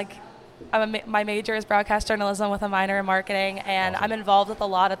 My major is broadcast journalism with a minor in marketing, and awesome. I'm involved with a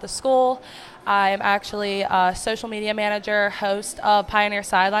lot at the school. I'm actually a social media manager, host of Pioneer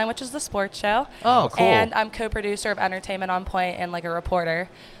Sideline, which is the sports show. Oh, cool. And I'm co-producer of Entertainment on Point and a reporter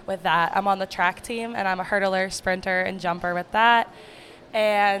with that. I'm on the track team, and I'm a hurdler, sprinter, and jumper with that.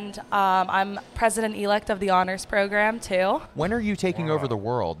 And I'm president-elect of the honors program, too. When are you taking over the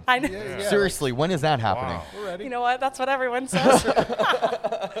world? I know. Yeah. Seriously, when is that happening? Wow. We're ready. You know what? That's what everyone says.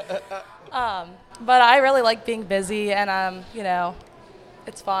 But I really like being busy, and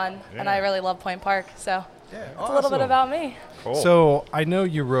it's fun, and I really love Point Park. So It's a little bit about me. Cool. So I know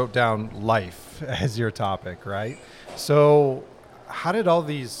you wrote down life as your topic, right? So how did all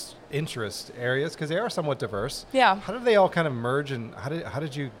these interest areas, because they are somewhat diverse, Yeah. how did they all kind of merge, and how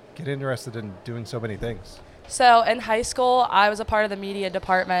did you get interested in doing so many things? So in high school, I was a part of the media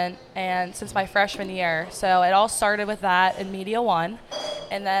department, and since my freshman year, so it all started with that in Media One,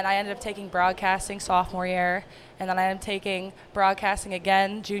 and then I ended up taking broadcasting sophomore year, and then I ended up taking broadcasting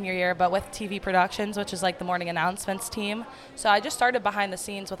again junior year, but with TV Productions, which is like the morning announcements team. So I just started behind the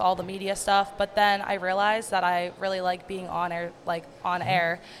scenes with all the media stuff, but then I realized that I really like being on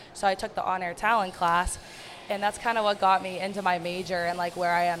air, so I took the on-air talent class. And that's kind of what got me into my major and like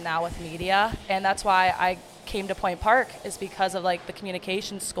where I am now with media. And that's why I came to Point Park, is because of like the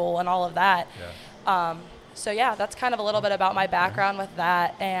communications school and all of that. Yeah. So yeah, that's kind of a little bit about my background with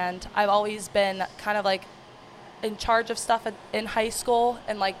that. And I've always been kind of like in charge of stuff in high school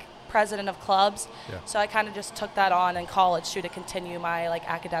and like president of clubs. Yeah. So I kind of just took that on in college too, to continue my like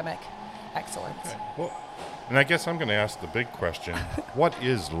academic excellence. Okay. Well, and I guess I'm going to ask the big question: what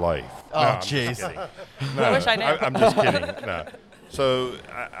is life? Oh, jeez. I wish I knew. I'm just kidding. No. So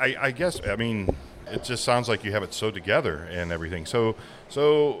I guess, I mean, it just sounds like you have it so together and everything. So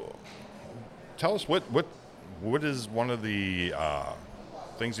tell us what is one of the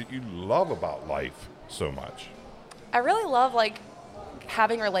things that you love about life so much? I really love like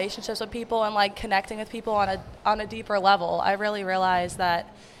having relationships with people and like connecting with people on a deeper level. I really realize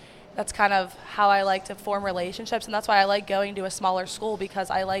that that's kind of how I like to form relationships, and that's why I like going to a smaller school, because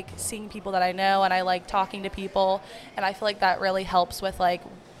I like seeing people that I know and I like talking to people, and I feel like that really helps with like,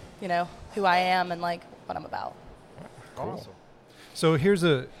 you know, who I am and like what I'm about. Awesome. So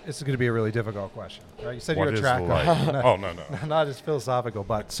it's going to be a really difficult question, right? You said What you're a is track life? guy. Oh, no. Not as philosophical,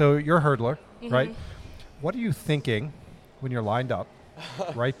 but so you're a hurdler, right? What are you thinking when you're lined up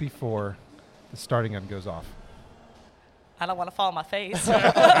right before the starting gun goes off? I don't want to fall on my face.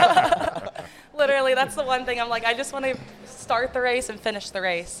 Literally, that's the one thing I'm like, I just want to start the race and finish the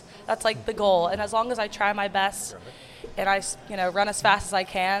race. That's like the goal. And as long as I try my best and I, run as fast as I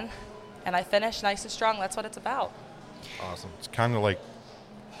can and I finish nice and strong, that's what it's about. Awesome. It's kind of like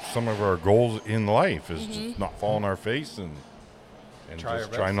some of our goals in life is just not fall on our face and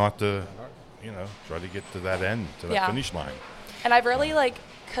try not to, try to get to that end, to that finish line. And I've really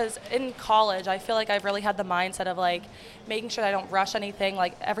because in college, I feel like I've really had the mindset of like making sure that I don't rush anything.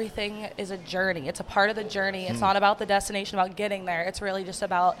 Like everything is a journey. It's a part of the journey. It's not about the destination, about getting there. It's really just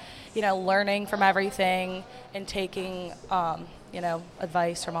about, learning from everything and taking,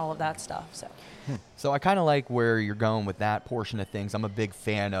 advice from all of that stuff. So I kind of like where you're going with that portion of things. I'm a big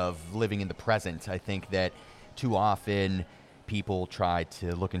fan of living in the present. I think that too often people try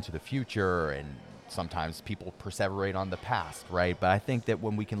to look into the future, and sometimes people perseverate on the past, right? But I think that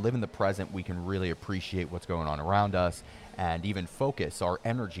when we can live in the present, we can really appreciate what's going on around us and even focus our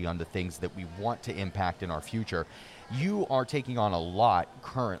energy on the things that we want to impact in our future. You are taking on a lot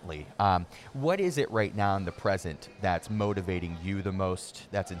currently. What is it right now in the present that's motivating you the most,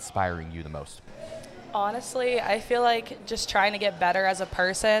 that's inspiring you the most? Honestly, I feel like just trying to get better as a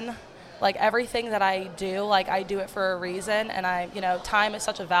person. Like everything that I do, I do it for a reason. And time is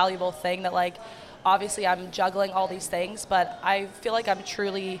such a valuable thing that obviously I'm juggling all these things, but I feel like I'm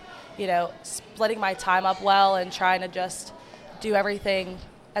truly, splitting my time up well and trying to just do everything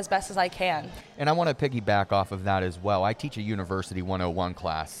as best as I can. And I want to piggyback off of that as well. I teach a University 101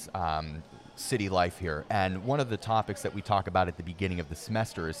 class, City Life here, and one of the topics that we talk about at the beginning of the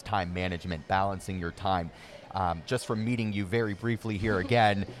semester is time management, balancing your time. Just from meeting you very briefly here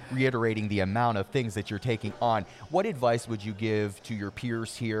again, reiterating the amount of things that you're taking on, what advice would you give to your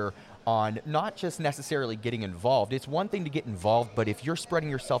peers here on not just necessarily getting involved? It's one thing to get involved, but if you're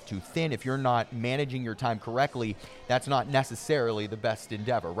spreading yourself too thin, if you're not managing your time correctly, that's not necessarily the best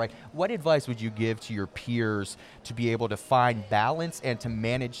endeavor, right? What advice would you give to your peers to be able to find balance and to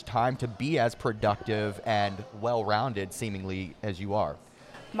manage time to be as productive and well-rounded, seemingly, as you are?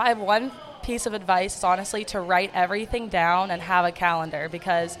 My one piece of advice is honestly to write everything down and have a calendar,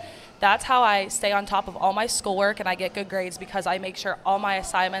 because that's how I stay on top of all my schoolwork and I get good grades, because I make sure all my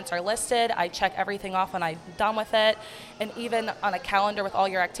assignments are listed. I check everything off when I'm done with it. And even on a calendar with all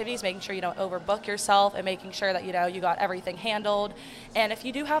your activities, making sure you don't overbook yourself and making sure that, you got everything handled. And if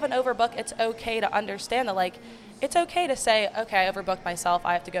you do have an overbook, it's okay to understand that, it's okay to say, okay, I overbooked myself.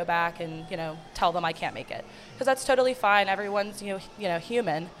 I have to go back and, tell them I can't make it. Because that's totally fine. Everyone's,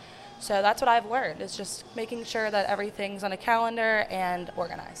 human. So that's what I've learned, is just making sure that everything's on a calendar and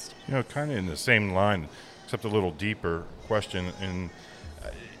organized. Kind of in the same line, except a little deeper question. And,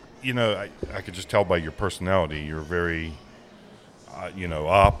 I could just tell by your personality, you're very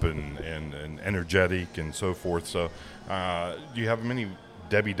up and energetic and so forth. So, do you have many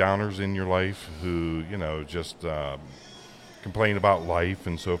Debbie Downers in your life who, just complain about life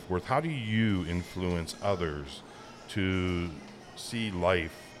and so forth? How do you influence others to see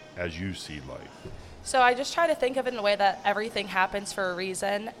life as you see life? So I just try to think of it in a way that everything happens for a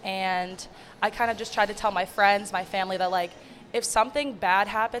reason, and I kind of just try to tell my friends, my family, that like if something bad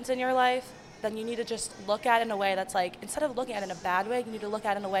happens in your life, then you need to just look at it in a way that's like, instead of looking at it in a bad way, you need to look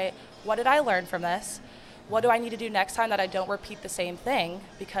at it in a way, what did I learn from this? What do I need to do next time that I don't repeat the same thing?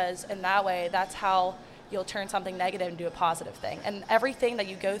 Because in that way, that's how you'll turn something negative into a positive thing. And everything that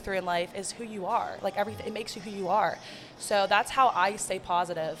you go through in life is who you are. Like everything, it makes you who you are. So that's how I stay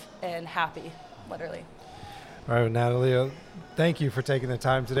positive and happy, literally. All right, Natalie, thank you for taking the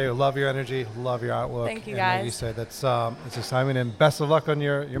time today. We love your energy, love your outlook. Thank you, and guys. like you said, that's it's excitement, and best of luck on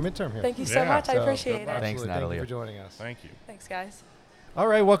your midterm here. Thank you so much. I appreciate it. Thanks, Natalie. Thank you for joining us. Thank you. Thanks, guys. All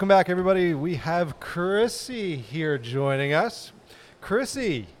right, welcome back, everybody. We have Chrissy here joining us.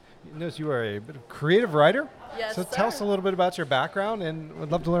 Chrissy, notice you are a bit of creative writer. Yes, So tell us a little bit about your background, and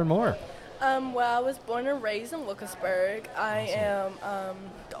we'd love to learn more. Well, I was born and raised in Wilkinsburg. I am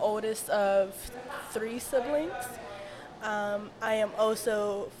the oldest of 3 siblings. I am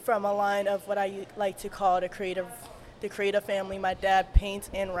also from a line of what I like to call the creative family. My dad paints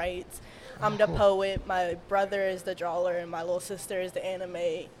and writes. I'm the poet. My brother is the drawer, and my little sister is the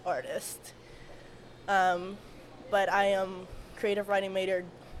anime artist. But I am creative writing major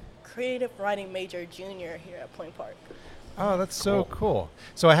junior here at Point Park. Oh, that's so cool.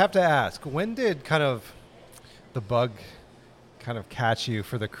 So I have to ask, when did kind of the bug kind of catch you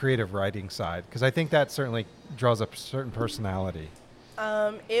for the creative writing side? Because I think that certainly draws up a certain personality.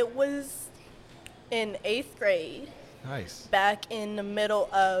 It was in 8th grade. Nice. Back in the middle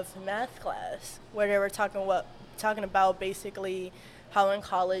of math class, where they were talking about basically how in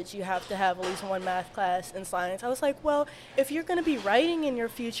college you have to have at least one math class in science. I was like, well, if you're going to be writing in your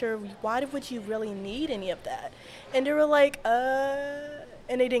future, why would you really need any of that? And they were like, and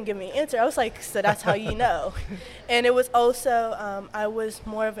they didn't give me an answer. I was like, so that's how you know. And it was also, I was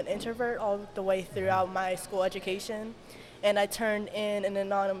more of an introvert all the way throughout my school education, and I turned in an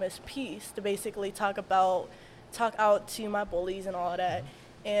anonymous piece to basically talk out to my bullies and all that.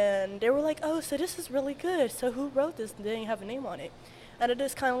 And they were like, oh, so this is really good. So who wrote this? They didn't have a name on it. And I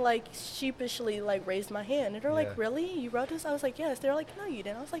just kind of like sheepishly like raised my hand. And they're like, really? You wrote this? I was like, yes. They're like, no, you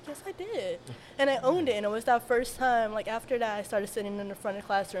didn't. I was like, yes, I did. And I owned it. And it was that first time, like after that, I started sitting in the front of the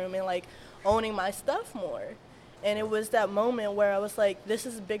classroom and like owning my stuff more. And it was that moment where I was like, this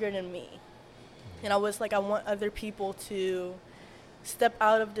is bigger than me. And I was like, I want other people to step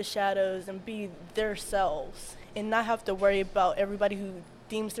out of the shadows and be their selves and not have to worry about everybody who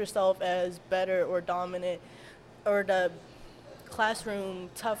deems themselves as better or dominant or the classroom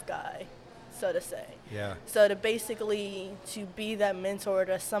tough guy, so to say. Yeah. So to basically to be that mentor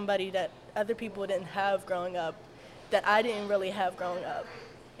to somebody that other people didn't have growing up, that I didn't really have growing up,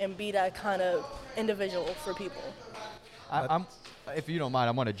 and be that kind of individual for people. I'm, if you don't mind,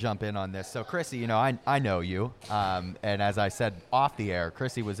 I want to jump in on this. So, Chrissy, I know you, and as I said off the air,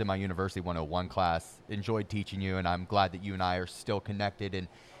 Chrissy was in my University 101 class, enjoyed teaching you, and I'm glad that you and I are still connected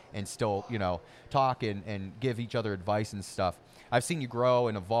and still, talk and give each other advice and stuff. I've seen you grow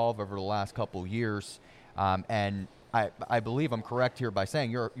and evolve over the last couple years, and I believe I'm correct here by saying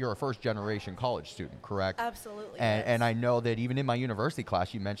you're a first-generation college student, correct? Absolutely. And I know that even in my university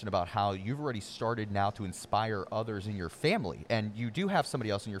class, you mentioned about how you've already started now to inspire others in your family, and you do have somebody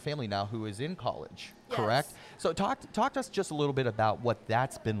else in your family now who is in college, correct? So talk to us just a little bit about what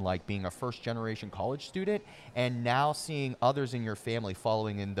that's been like, being a first-generation college student, and now seeing others in your family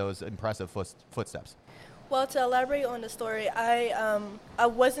following in those impressive footsteps. Well, to elaborate on the story, I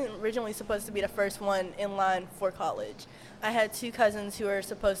wasn't originally supposed to be the first one in line for college. I had 2 cousins who were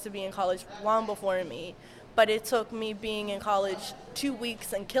supposed to be in college long before me, but it took me being in college 2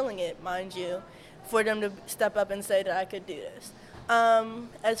 weeks and killing it, mind you, for them to step up and say that I could do this.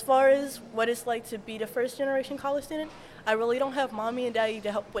 As far as what it's like to be the first generation college student, I really don't have mommy and daddy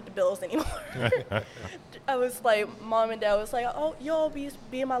to help with the bills anymore. I was like, mom and dad was like, oh, you'll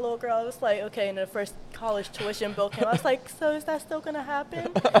be my little girl. I was like, okay, and the first college tuition bill came. I was like, so is that still going to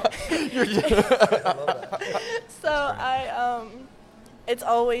happen? So it's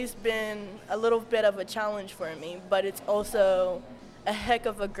always been a little bit of a challenge for me, but it's also a heck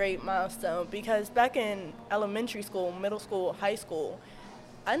of a great milestone, because back in elementary school, middle school, high school,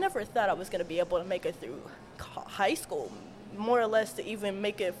 I never thought I was going to be able to make it through high school, more or less to even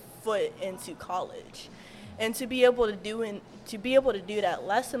make a foot into college. And to be able to do that,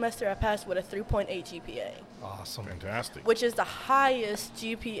 last semester I passed with a 3.8 GPA. Awesome. Fantastic. Which is the highest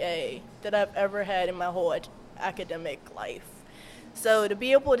GPA that I've ever had in my whole academic life. So to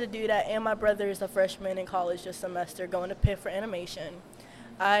be able to do that, and my brother is a freshman in college this semester going to Pitt for animation,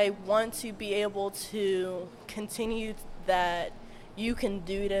 I want to be able to continue that you can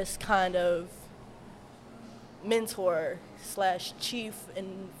do this kind of mentor / chief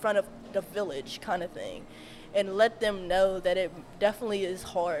in front of the village kind of thing, and let them know that it definitely is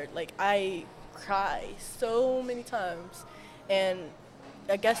hard. Like, I cry so many times, and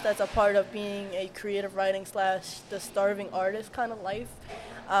I guess that's a part of being a creative writing / the starving artist kind of life.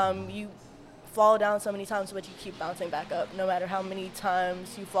 You fall down so many times, but you keep bouncing back up. No matter how many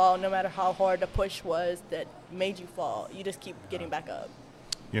times you fall, no matter how hard the push was that made you fall, you just keep getting back up.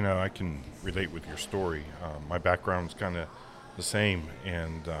 You know, I can relate with your story. My background's kind of the same,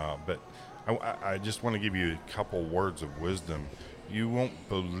 and but I just want to give you a couple words of wisdom. You won't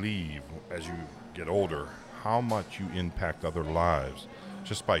believe, as you get older, how much you impact other lives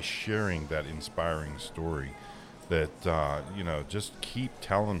just by sharing that inspiring story. That just keep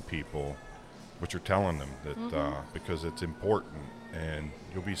telling people what you're telling them, that because it's important, and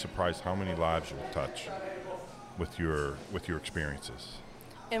you'll be surprised how many lives you'll touch with your experiences.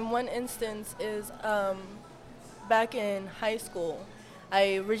 And one instance is back in high school,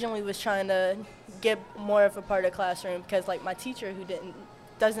 I originally was trying to get more of a part of the classroom because, like, my teacher who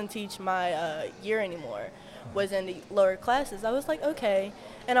doesn't teach my year anymore was in the lower classes. I was like, okay.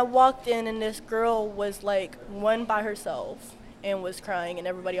 And I walked in, and this girl was, like, one by herself and was crying, and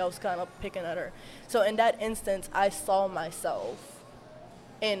everybody else kind of picking at her. So in that instance, I saw myself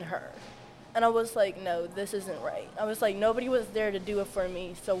in her. And I was like, no, this isn't right. I was like, nobody was there to do it for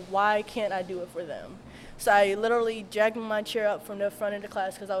me, so why can't I do it for them? So I literally dragged my chair up from the front of the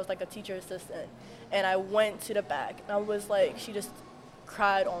class because I was like a teacher assistant, and I went to the back. And I was like, she just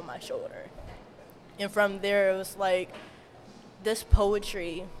cried on my shoulder. And from there, it was like, this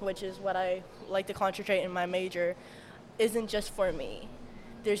poetry, which is what I like to concentrate in my major, isn't just for me.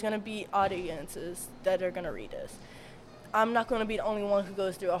 There's going to be audiences that are going to read this. I'm not going to be the only one who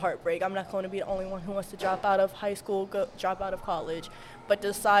goes through a heartbreak. I'm not going to be the only one who wants to drop out of high school, drop out of college, but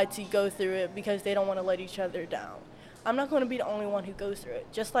decide to go through it because they don't want to let each other down. I'm not going to be the only one who goes through it,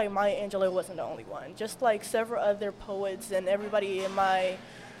 just like Maya Angelou wasn't the only one, just like several other poets and everybody in my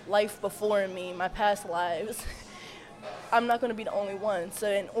life before me, my past lives. I'm not going to be the only one. So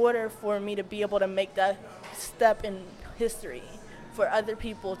in order for me to be able to make that step in history for other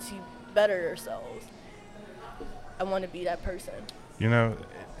people to better themselves, I want to be that person. You know,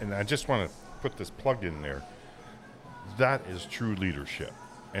 and I just want to put this plug in there. That is true leadership.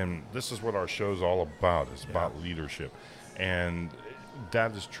 And this is what our show's all about. It's about leadership. And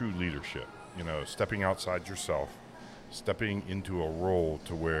that is true leadership. You know, stepping outside yourself, stepping into a role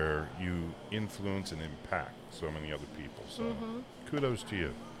to where you influence and impact so many other people. So kudos to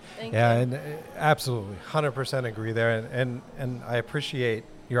you. Thank you. And absolutely, 100% agree there. And I appreciate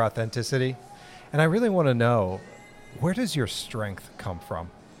your authenticity. And I really want to know, where does your strength come from?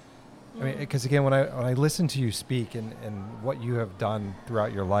 I mean, because again, when I listen to you speak and what you have done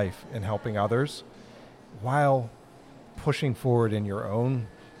throughout your life in helping others, while pushing forward in your own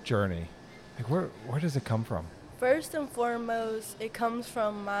journey, like where does it come from? First and foremost, it comes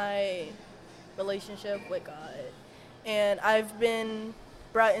from my relationship with God. And I've been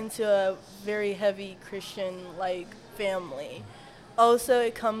brought into a very heavy Christian-like family. Also,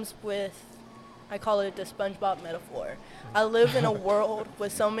 it comes with, I call it the SpongeBob metaphor. I live in a world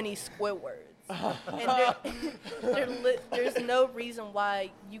with so many Squidwards. And there's no reason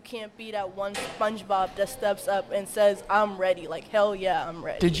why you can't be that one SpongeBob that steps up and says, I'm ready. Like, hell yeah, I'm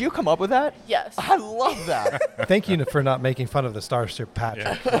ready. Did you come up with that? Yes. I love that. Thank you for not making fun of the Starship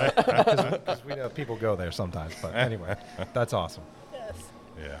Patrick. Because we know people go there sometimes. But anyway, that's awesome. Yes.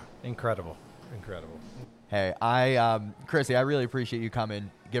 Yeah. Incredible. Hey, Chrissy, I really appreciate you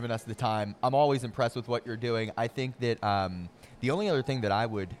coming, giving us the time. I'm always impressed with what you're doing. I think that the only other thing that I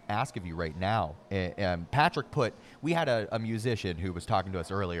would ask of you right now, Patrick we had a musician who was talking to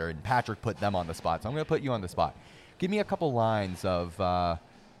us earlier, and Patrick put them on the spot. So I'm going to put you on the spot. Give me a couple lines of a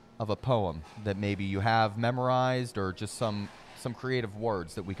poem that maybe you have memorized, or just some creative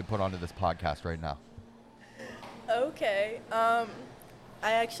words that we could put onto this podcast right now. Okay.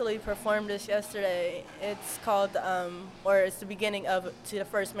 I actually performed this yesterday. It's called, it's the beginning of To the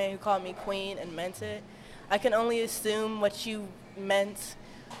First Man Who Called Me Queen and Meant It. I can only assume what you meant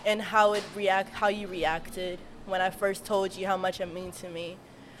and how you reacted when I first told you how much it means to me.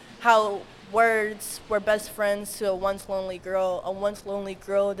 how words were best friends to a once lonely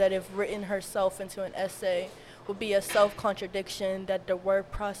girl that if written herself into an essay would be a self-contradiction that the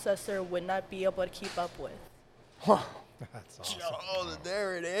word processor would not be able to keep up with. That's awesome. Oh,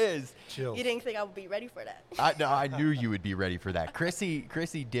 there it is. Chills. You didn't think I would be ready for that. I knew you would be ready for that.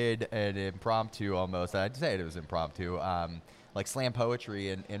 Chrissy did an impromptu almost. I'd say it was impromptu. Like slam poetry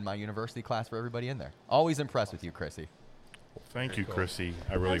in my university class for everybody in there. Always impressed with you, Chrissy. Well, thank you, Chrissy.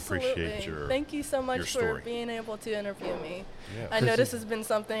 I really appreciate your Thank you so much your for story. being able to interview me. Yeah. I know this has been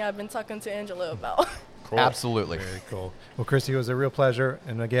something I've been talking to Angela about. Cool. Absolutely. Very cool. Well, Christy, it was a real pleasure.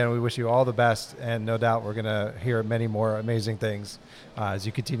 And again, we wish you all the best. And no doubt we're going to hear many more amazing things as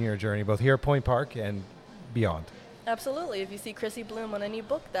you continue your journey, both here at Point Park and beyond. Absolutely. If you see Chrissy Bloom on any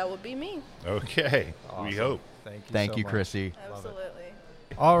book, that would be me. Okay. Awesome. We hope. Thank so you, much. Chrissy. Absolutely.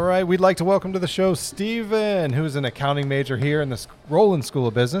 All right, we'd like to welcome to the show Steven, who's an accounting major here in the Roland School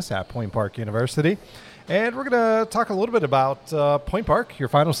of Business at Point Park University. And we're going to talk a little bit about Point Park, your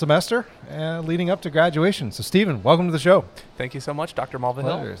final semester, leading up to graduation. So, Steven, welcome to the show. Thank you so much, Dr. Malvin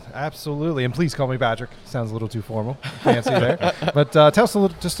Hill. Pleasure. Absolutely. And please call me Patrick. Sounds a little too formal, fancy there. But tell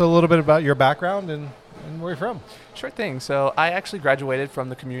us just a little bit about your background and where you're from. Sure thing. So I actually graduated from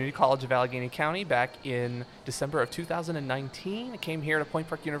the Community College of Allegheny County back in December of 2019. I came here to Point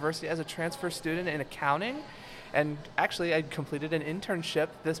Park University as a transfer student in accounting. And actually, I completed an internship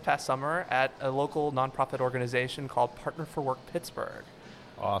this past summer at a local nonprofit organization called Partner for Work Pittsburgh.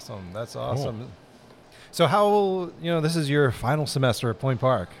 Awesome. That's awesome. Cool. So how, this is your final semester at Point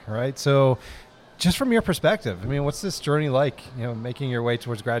Park, right? So just from your perspective, I mean, what's this journey like, making your way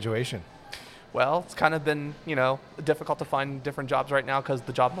towards graduation? Well, it's kind of been, difficult to find different jobs right now because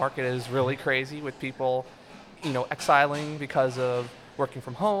the job market is really crazy with people, exiling because of working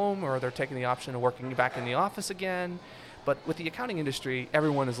from home, or they're taking the option of working back in the office again. But with the accounting industry,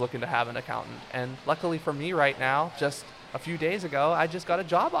 everyone is looking to have an accountant. And luckily for me right now, just a few days ago, I just got a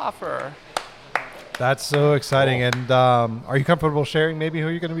job offer. That's so exciting. Cool. And are you comfortable sharing maybe who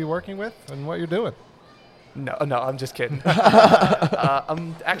you're going to be working with and what you're doing? No, I'm just kidding. I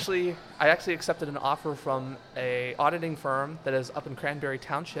actually accepted an offer from a auditing firm that is up in Cranberry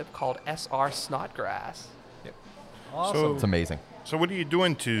Township called SR Snodgrass. Yep. Awesome. It's amazing. So what are you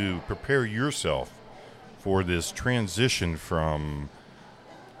doing to prepare yourself for this transition from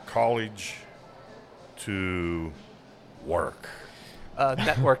college to work?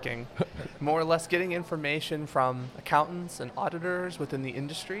 Networking. More or less getting information from accountants and auditors within the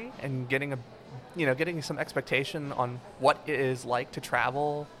industry and getting some expectation on what it is like to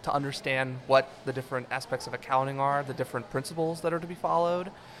travel, to understand what the different aspects of accounting are, the different principles that are to be followed.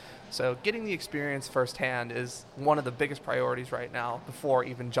 So getting the experience firsthand is one of the biggest priorities right now before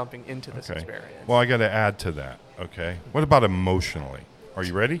even jumping into this experience. Well, I got to add to that, okay? What about emotionally? Are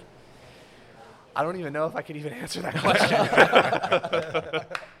you ready? I don't even know if I could even answer that question.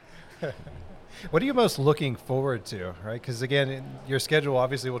 What are you most looking forward to, right? Because, again, your schedule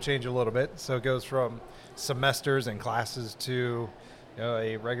obviously will change a little bit. So it goes from semesters and classes to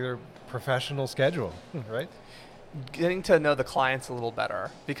a regular professional schedule, right? Getting to know the clients a little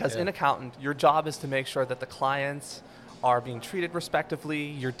better, because in accountant, your job is to make sure that the clients are being treated respectively,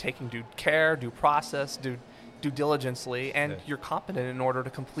 you're taking due care, due process, due diligently, and you're competent in order to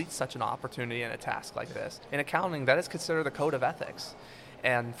complete such an opportunity and a task like this. In accounting, that is considered a code of ethics.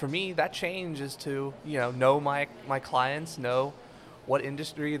 And for me, that change is to know my clients, know what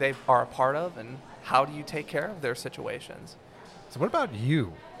industry they are a part of, and how do you take care of their situations. So what about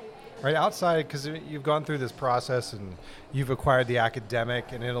you? Right, outside, because you've gone through this process and you've acquired the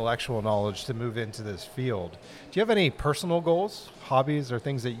academic and intellectual knowledge to move into this field. Do you have any personal goals, hobbies, or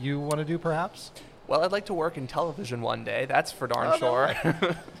things that you want to do perhaps? Well, I'd like to work in television one day. That's for darn sure.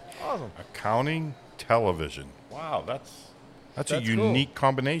 Awesome. Accounting, television. Wow, that's a unique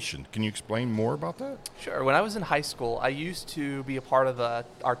combination. Can you explain more about that? Sure. When I was in high school, I used to be a part of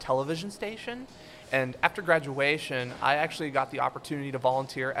our television station. And after graduation, I actually got the opportunity to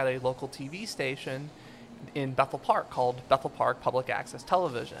volunteer at a local TV station in Bethel Park called Bethel Park Public Access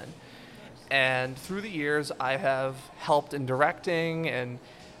Television. And through the years, I have helped in directing and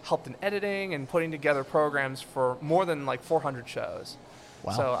helped in editing and putting together programs for more than 400 shows.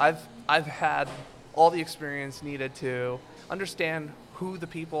 Wow. So I've had all the experience needed to understand who the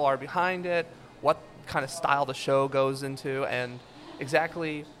people are behind it, what kind of style the show goes into, and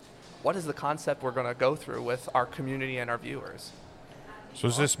exactly what is the concept we're going to go through with our community and our viewers. So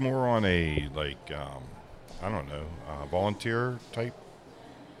is this more on a, volunteer type?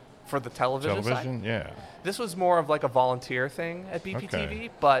 For the television side? Yeah. This was more of a volunteer thing at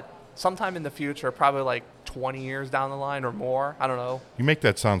BPTV, but sometime in the future, probably like 20 years down the line or more, I don't know. You make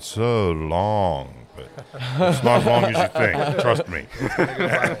that sound so long, but it's not as long as you think. Trust me.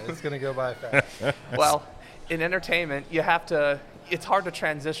 It's going to go by fast. Well, in entertainment, you have to, it's hard to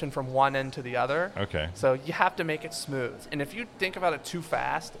transition from one end to the other. Okay. So you have to make it smooth. And if you think about it too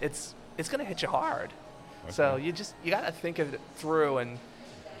fast, it's going to hit you hard. Okay. So you got to think of it through and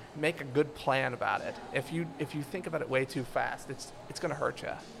make a good plan about it. If you think about it way too fast, it's going to hurt you.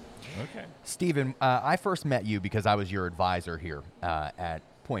 Okay. Stephen, I first met you because I was your advisor here at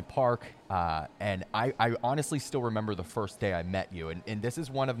Point Park, and I honestly still remember the first day I met you, and this is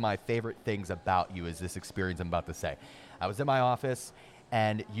one of my favorite things about you is this experience I'm about to say. I was in my office,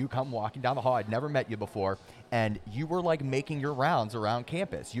 and you come walking down the hall. I'd never met you before, and you were like making your rounds around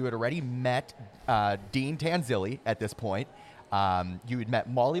campus. You had already met Dean Tanzilli at this point. You had met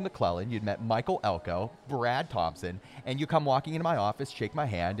Molly McClellan, you'd met Michael Elko, Brad Thompson, and you come walking into my office, shake my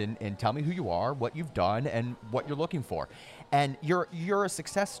hand, and tell me who you are, what you've done, and what you're looking for. And you're a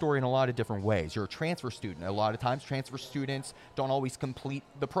success story in a lot of different ways. You're a transfer student. A lot of times transfer students don't always complete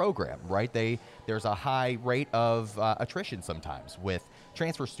the program, right? There's a high rate of attrition sometimes with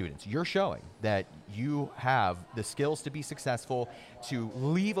transfer students. You're showing that you have the skills to be successful, to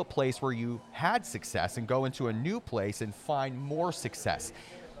leave a place where you had success and go into a new place and find more success.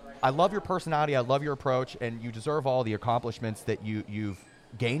 I love your personality. I love your approach, and you deserve all the accomplishments that you've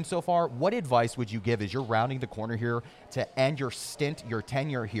gained so far. What advice would you give as you're rounding the corner here to end your stint, your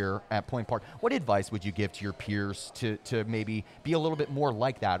tenure here at Point Park? What advice would you give to your peers to maybe be a little bit more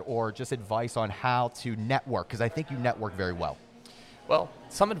like that, or just advice on how to network? Because I think you network very well. Well,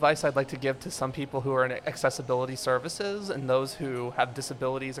 some advice I'd like to give to some people who are in accessibility services and those who have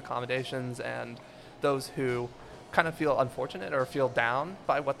disabilities accommodations and those who kind of feel unfortunate or feel down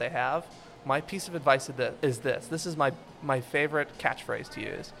by what they have. My piece of advice is this. This is my favorite catchphrase to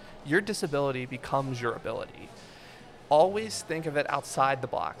use. Your disability becomes your ability. Always think of it outside the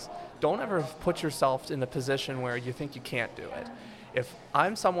box. Don't ever put yourself in a position where you think you can't do it. If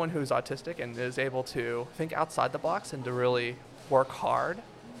I'm someone who's autistic and is able to think outside the box and to really work hard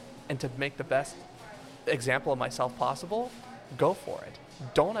and to make the best example of myself possible, go for it.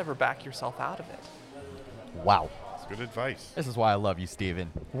 Don't ever back yourself out of it. Wow. That's good advice. This is why I love you,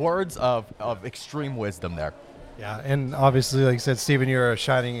 Stephen. Words of extreme wisdom there. Yeah, and obviously, like I said, Stephen, you're a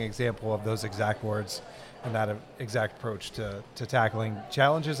shining example of those exact words and that exact approach to tackling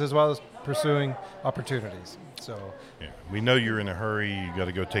challenges as well as pursuing opportunities. So yeah, we know you're in a hurry. You got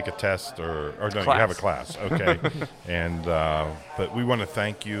to go take a test, or no, class. You have a class. Okay, and but we want to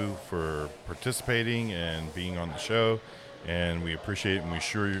thank you for participating and being on the show, and we appreciate it. And we're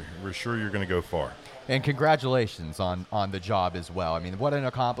sure you're going to go far. And congratulations on the job as well. I mean, what an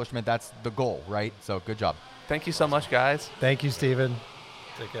accomplishment. That's the goal, right? So good job. Thank you so much, guys. Thank you, Stephen.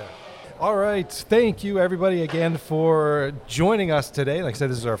 Take care. All right. Thank you, everybody, again for joining us today. Like I said,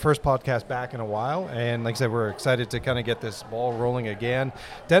 this is our first podcast back in a while. And like I said, we're excited to kind of get this ball rolling again.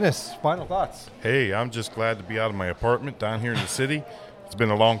 Dennis, final thoughts? Hey, I'm just glad to be out of my apartment down here in the city. It's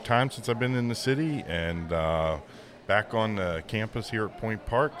been a long time since I've been in the city and back on the campus here at Point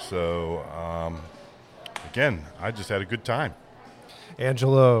Park. So, again, I just had a good time.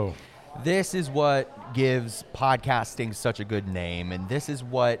 Angelo. This is what gives podcasting such a good name, and this is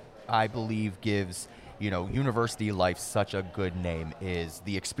what I believe gives, university life such a good name, is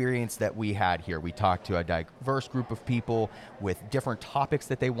the experience that we had here. We talked to a diverse group of people with different topics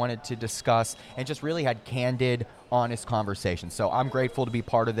that they wanted to discuss and just really had candid, honest conversations. So I'm grateful to be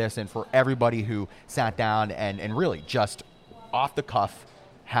part of this, and for everybody who sat down and really just off the cuff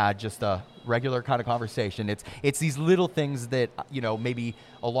had just a regular kind of conversation. It's these little things that, maybe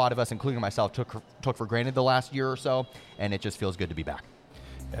a lot of us, including myself, took for granted the last year or so, and it just feels good to be back.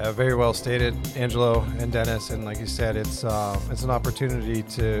 Very well stated, Angelo and Dennis. And like you said, it's an opportunity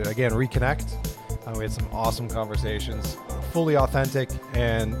to, again, reconnect. We had some awesome conversations, fully authentic.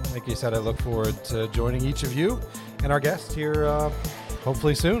 And like you said, I look forward to joining each of you and our guests here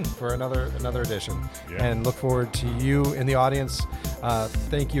hopefully soon for another edition. Yeah. And look forward to you in the audience.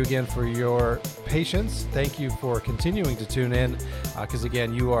 Thank you again for your patience. Thank you for continuing to tune in because,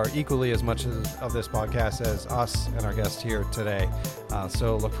 again, you are equally as much of this podcast as us and our guest here today.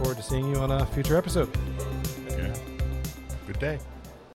 So look forward to seeing you on a future episode. Yeah. Good day.